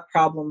solve what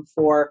problem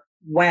for,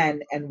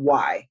 when, and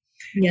why.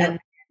 Yeah. And,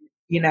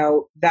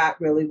 that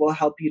really will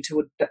help you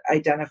to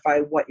identify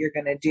what you're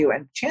going to do.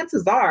 And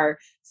chances are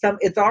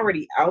it's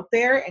already out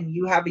there and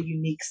you have a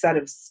unique set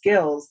of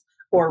skills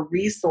or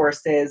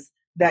resources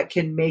that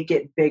can make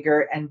it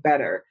bigger and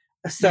better.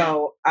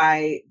 So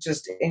I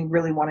just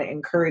really want to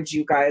encourage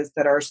you guys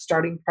that are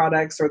starting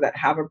products or that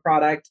have a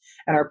product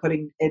and are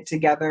putting it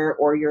together,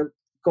 or you're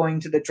going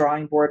to the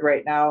drawing board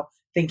right now,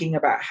 thinking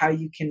about how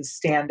you can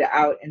stand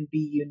out and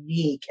be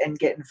unique and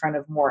get in front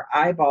of more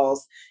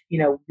eyeballs,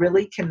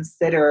 really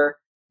consider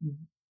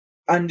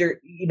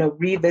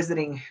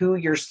revisiting who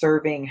you're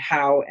serving,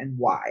 how and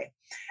why.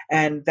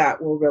 And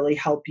that will really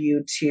help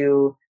you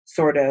to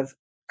sort of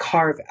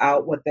carve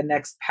out what the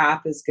next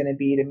path is going to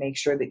be to make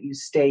sure that you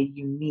stay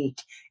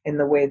unique in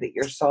the way that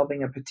you're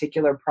solving a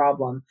particular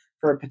problem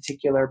for a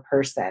particular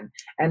person,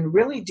 and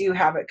really do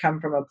have it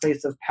come from a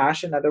place of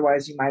passion.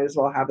 Otherwise, you might as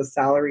well have a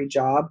salary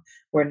job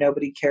where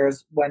nobody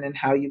cares when and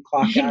how you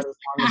clock out, as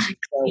long as you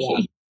show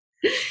up.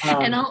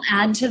 And I'll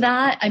add to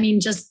that. I mean,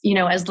 just,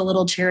 as the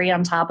little cherry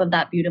on top of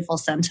that beautiful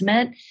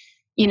sentiment,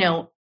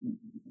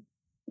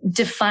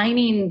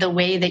 defining the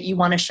way that you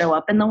want to show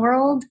up in the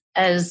world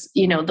as,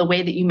 the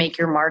way that you make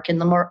your mark in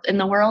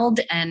the world,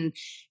 and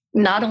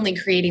not only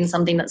creating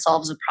something that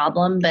solves a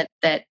problem, but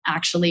that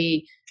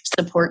actually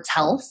supports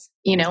health,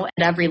 at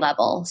every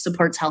level,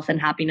 supports health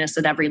and happiness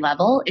at every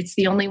level. It's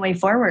the only way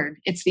forward.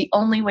 It's the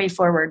only way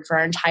forward for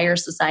our entire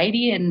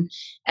society. And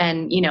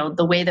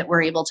the way that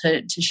we're able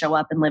to show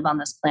up and live on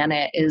this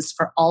planet is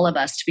for all of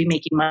us to be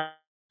making much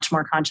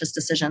more conscious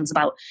decisions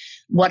about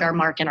what our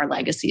mark and our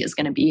legacy is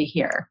going to be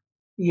here.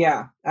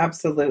 Yeah,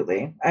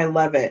 absolutely. I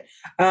love it.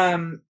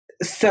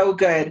 So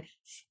good.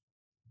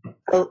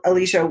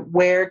 Alicia,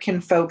 where can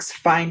folks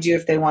find you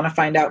if they want to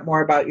find out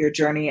more about your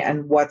journey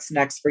and what's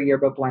next for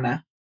Yerba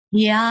Buena?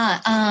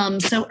 Yeah.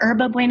 So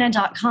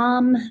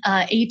herbabuena.com,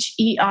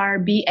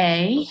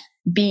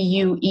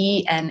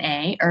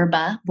 HERBABUENA,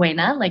 Herba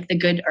Buena, like the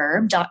good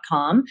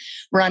herb.com.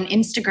 We're on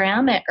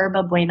Instagram at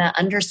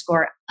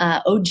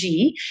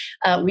herbabuena_OG.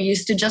 We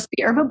used to just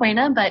be Yerba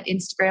Buena, but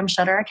Instagram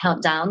shut our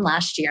account down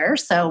last year.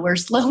 So we're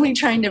slowly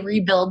trying to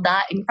rebuild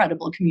that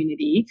incredible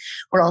community.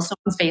 We're also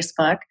on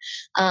Facebook.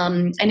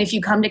 And if you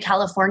come to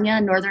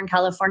California, Northern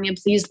California,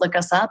 please look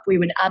us up. We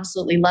would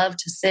absolutely love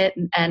to sit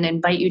and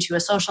invite you to a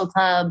social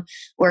club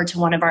or to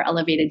one of our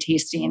elevated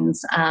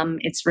tastings.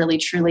 It's really,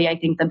 truly, I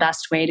think, the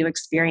best way to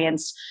experience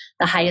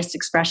the highest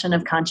expression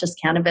of conscious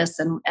cannabis.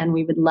 And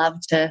we would love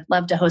to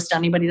host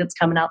anybody that's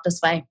coming out this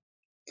way.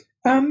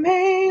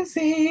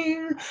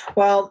 Amazing.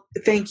 Well,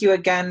 thank you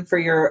again for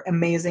your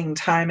amazing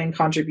time and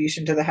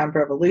contribution to the hemp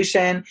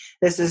revolution.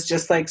 This is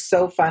just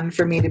so fun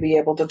for me to be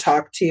able to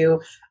talk to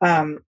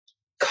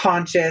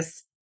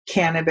conscious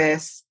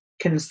cannabis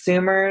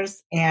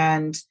consumers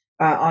and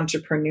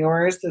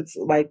entrepreneurs. It's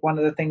one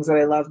of the things that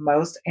I love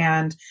most.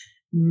 And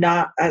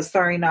not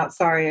sorry.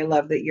 I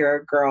love that you're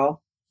a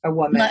girl, a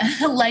woman.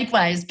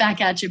 Likewise, back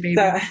at you, baby.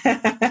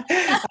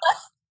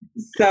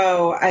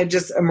 So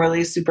I'm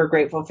really super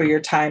grateful for your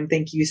time.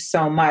 Thank you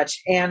so much.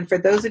 And for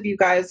those of you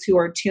guys who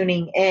are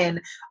tuning in,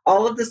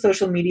 all of the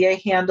social media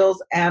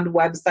handles and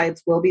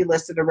websites will be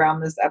listed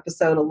around this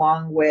episode,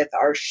 along with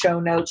our show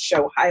notes,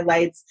 show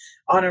highlights,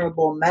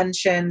 honorable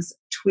mentions,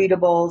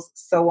 tweetables,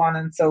 so on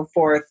and so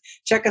forth.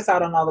 Check us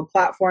out on all the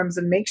platforms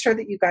and make sure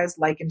that you guys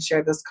like and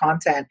share this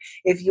content.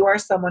 If you are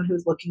someone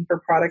who's looking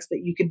for products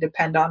that you can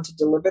depend on to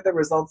deliver the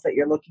results that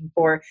you're looking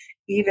for,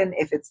 even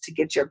if it's to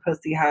get your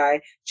pussy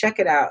high, check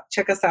it out.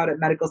 Check us out at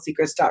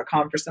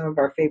medicalsecrets.com for some of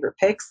our favorite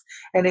picks.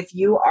 And if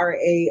you are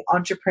a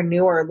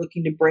entrepreneur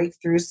looking to break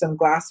through some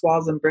glass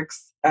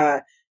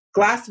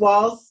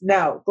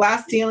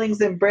ceilings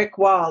and brick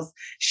walls,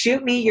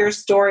 shoot me your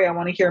story. I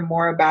want to hear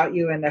more about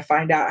you and to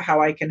find out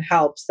how I can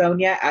help.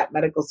 Sonia at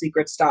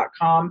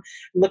medicalsecrets.com.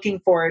 Looking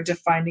forward to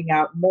finding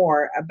out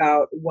more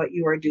about what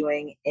you are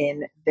doing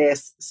in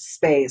this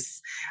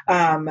space.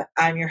 I'm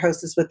your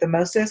hostess with the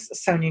mostest,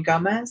 Sonia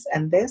Gomez,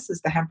 and this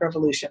is the Hemp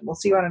Revolution. We'll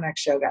see you on our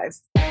next show,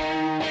 guys.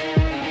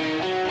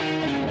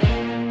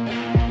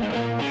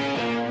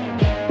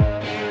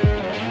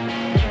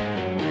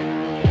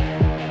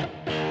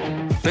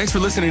 Thanks for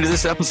listening to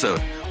this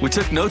episode. We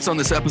took notes on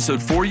this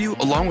episode for you,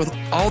 along with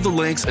all the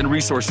links and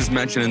resources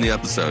mentioned in the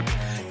episode.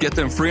 Get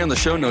them free on the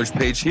show notes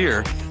page here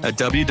at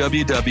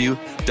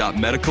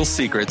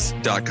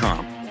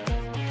www.medicalsecrets.com.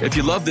 If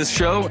you love this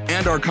show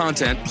and our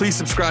content, please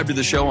subscribe to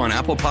the show on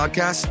Apple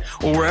Podcasts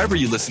or wherever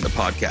you listen to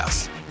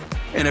podcasts.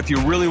 And if you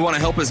really want to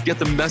help us get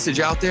the message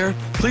out there,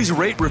 please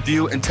rate,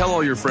 review, and tell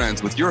all your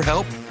friends. With your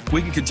help,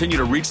 we can continue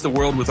to reach the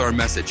world with our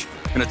message.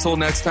 And until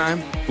next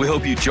time, we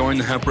hope you join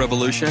the hemp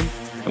revolution,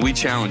 and we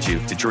challenge you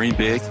to dream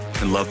big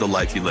and love the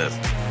life you live.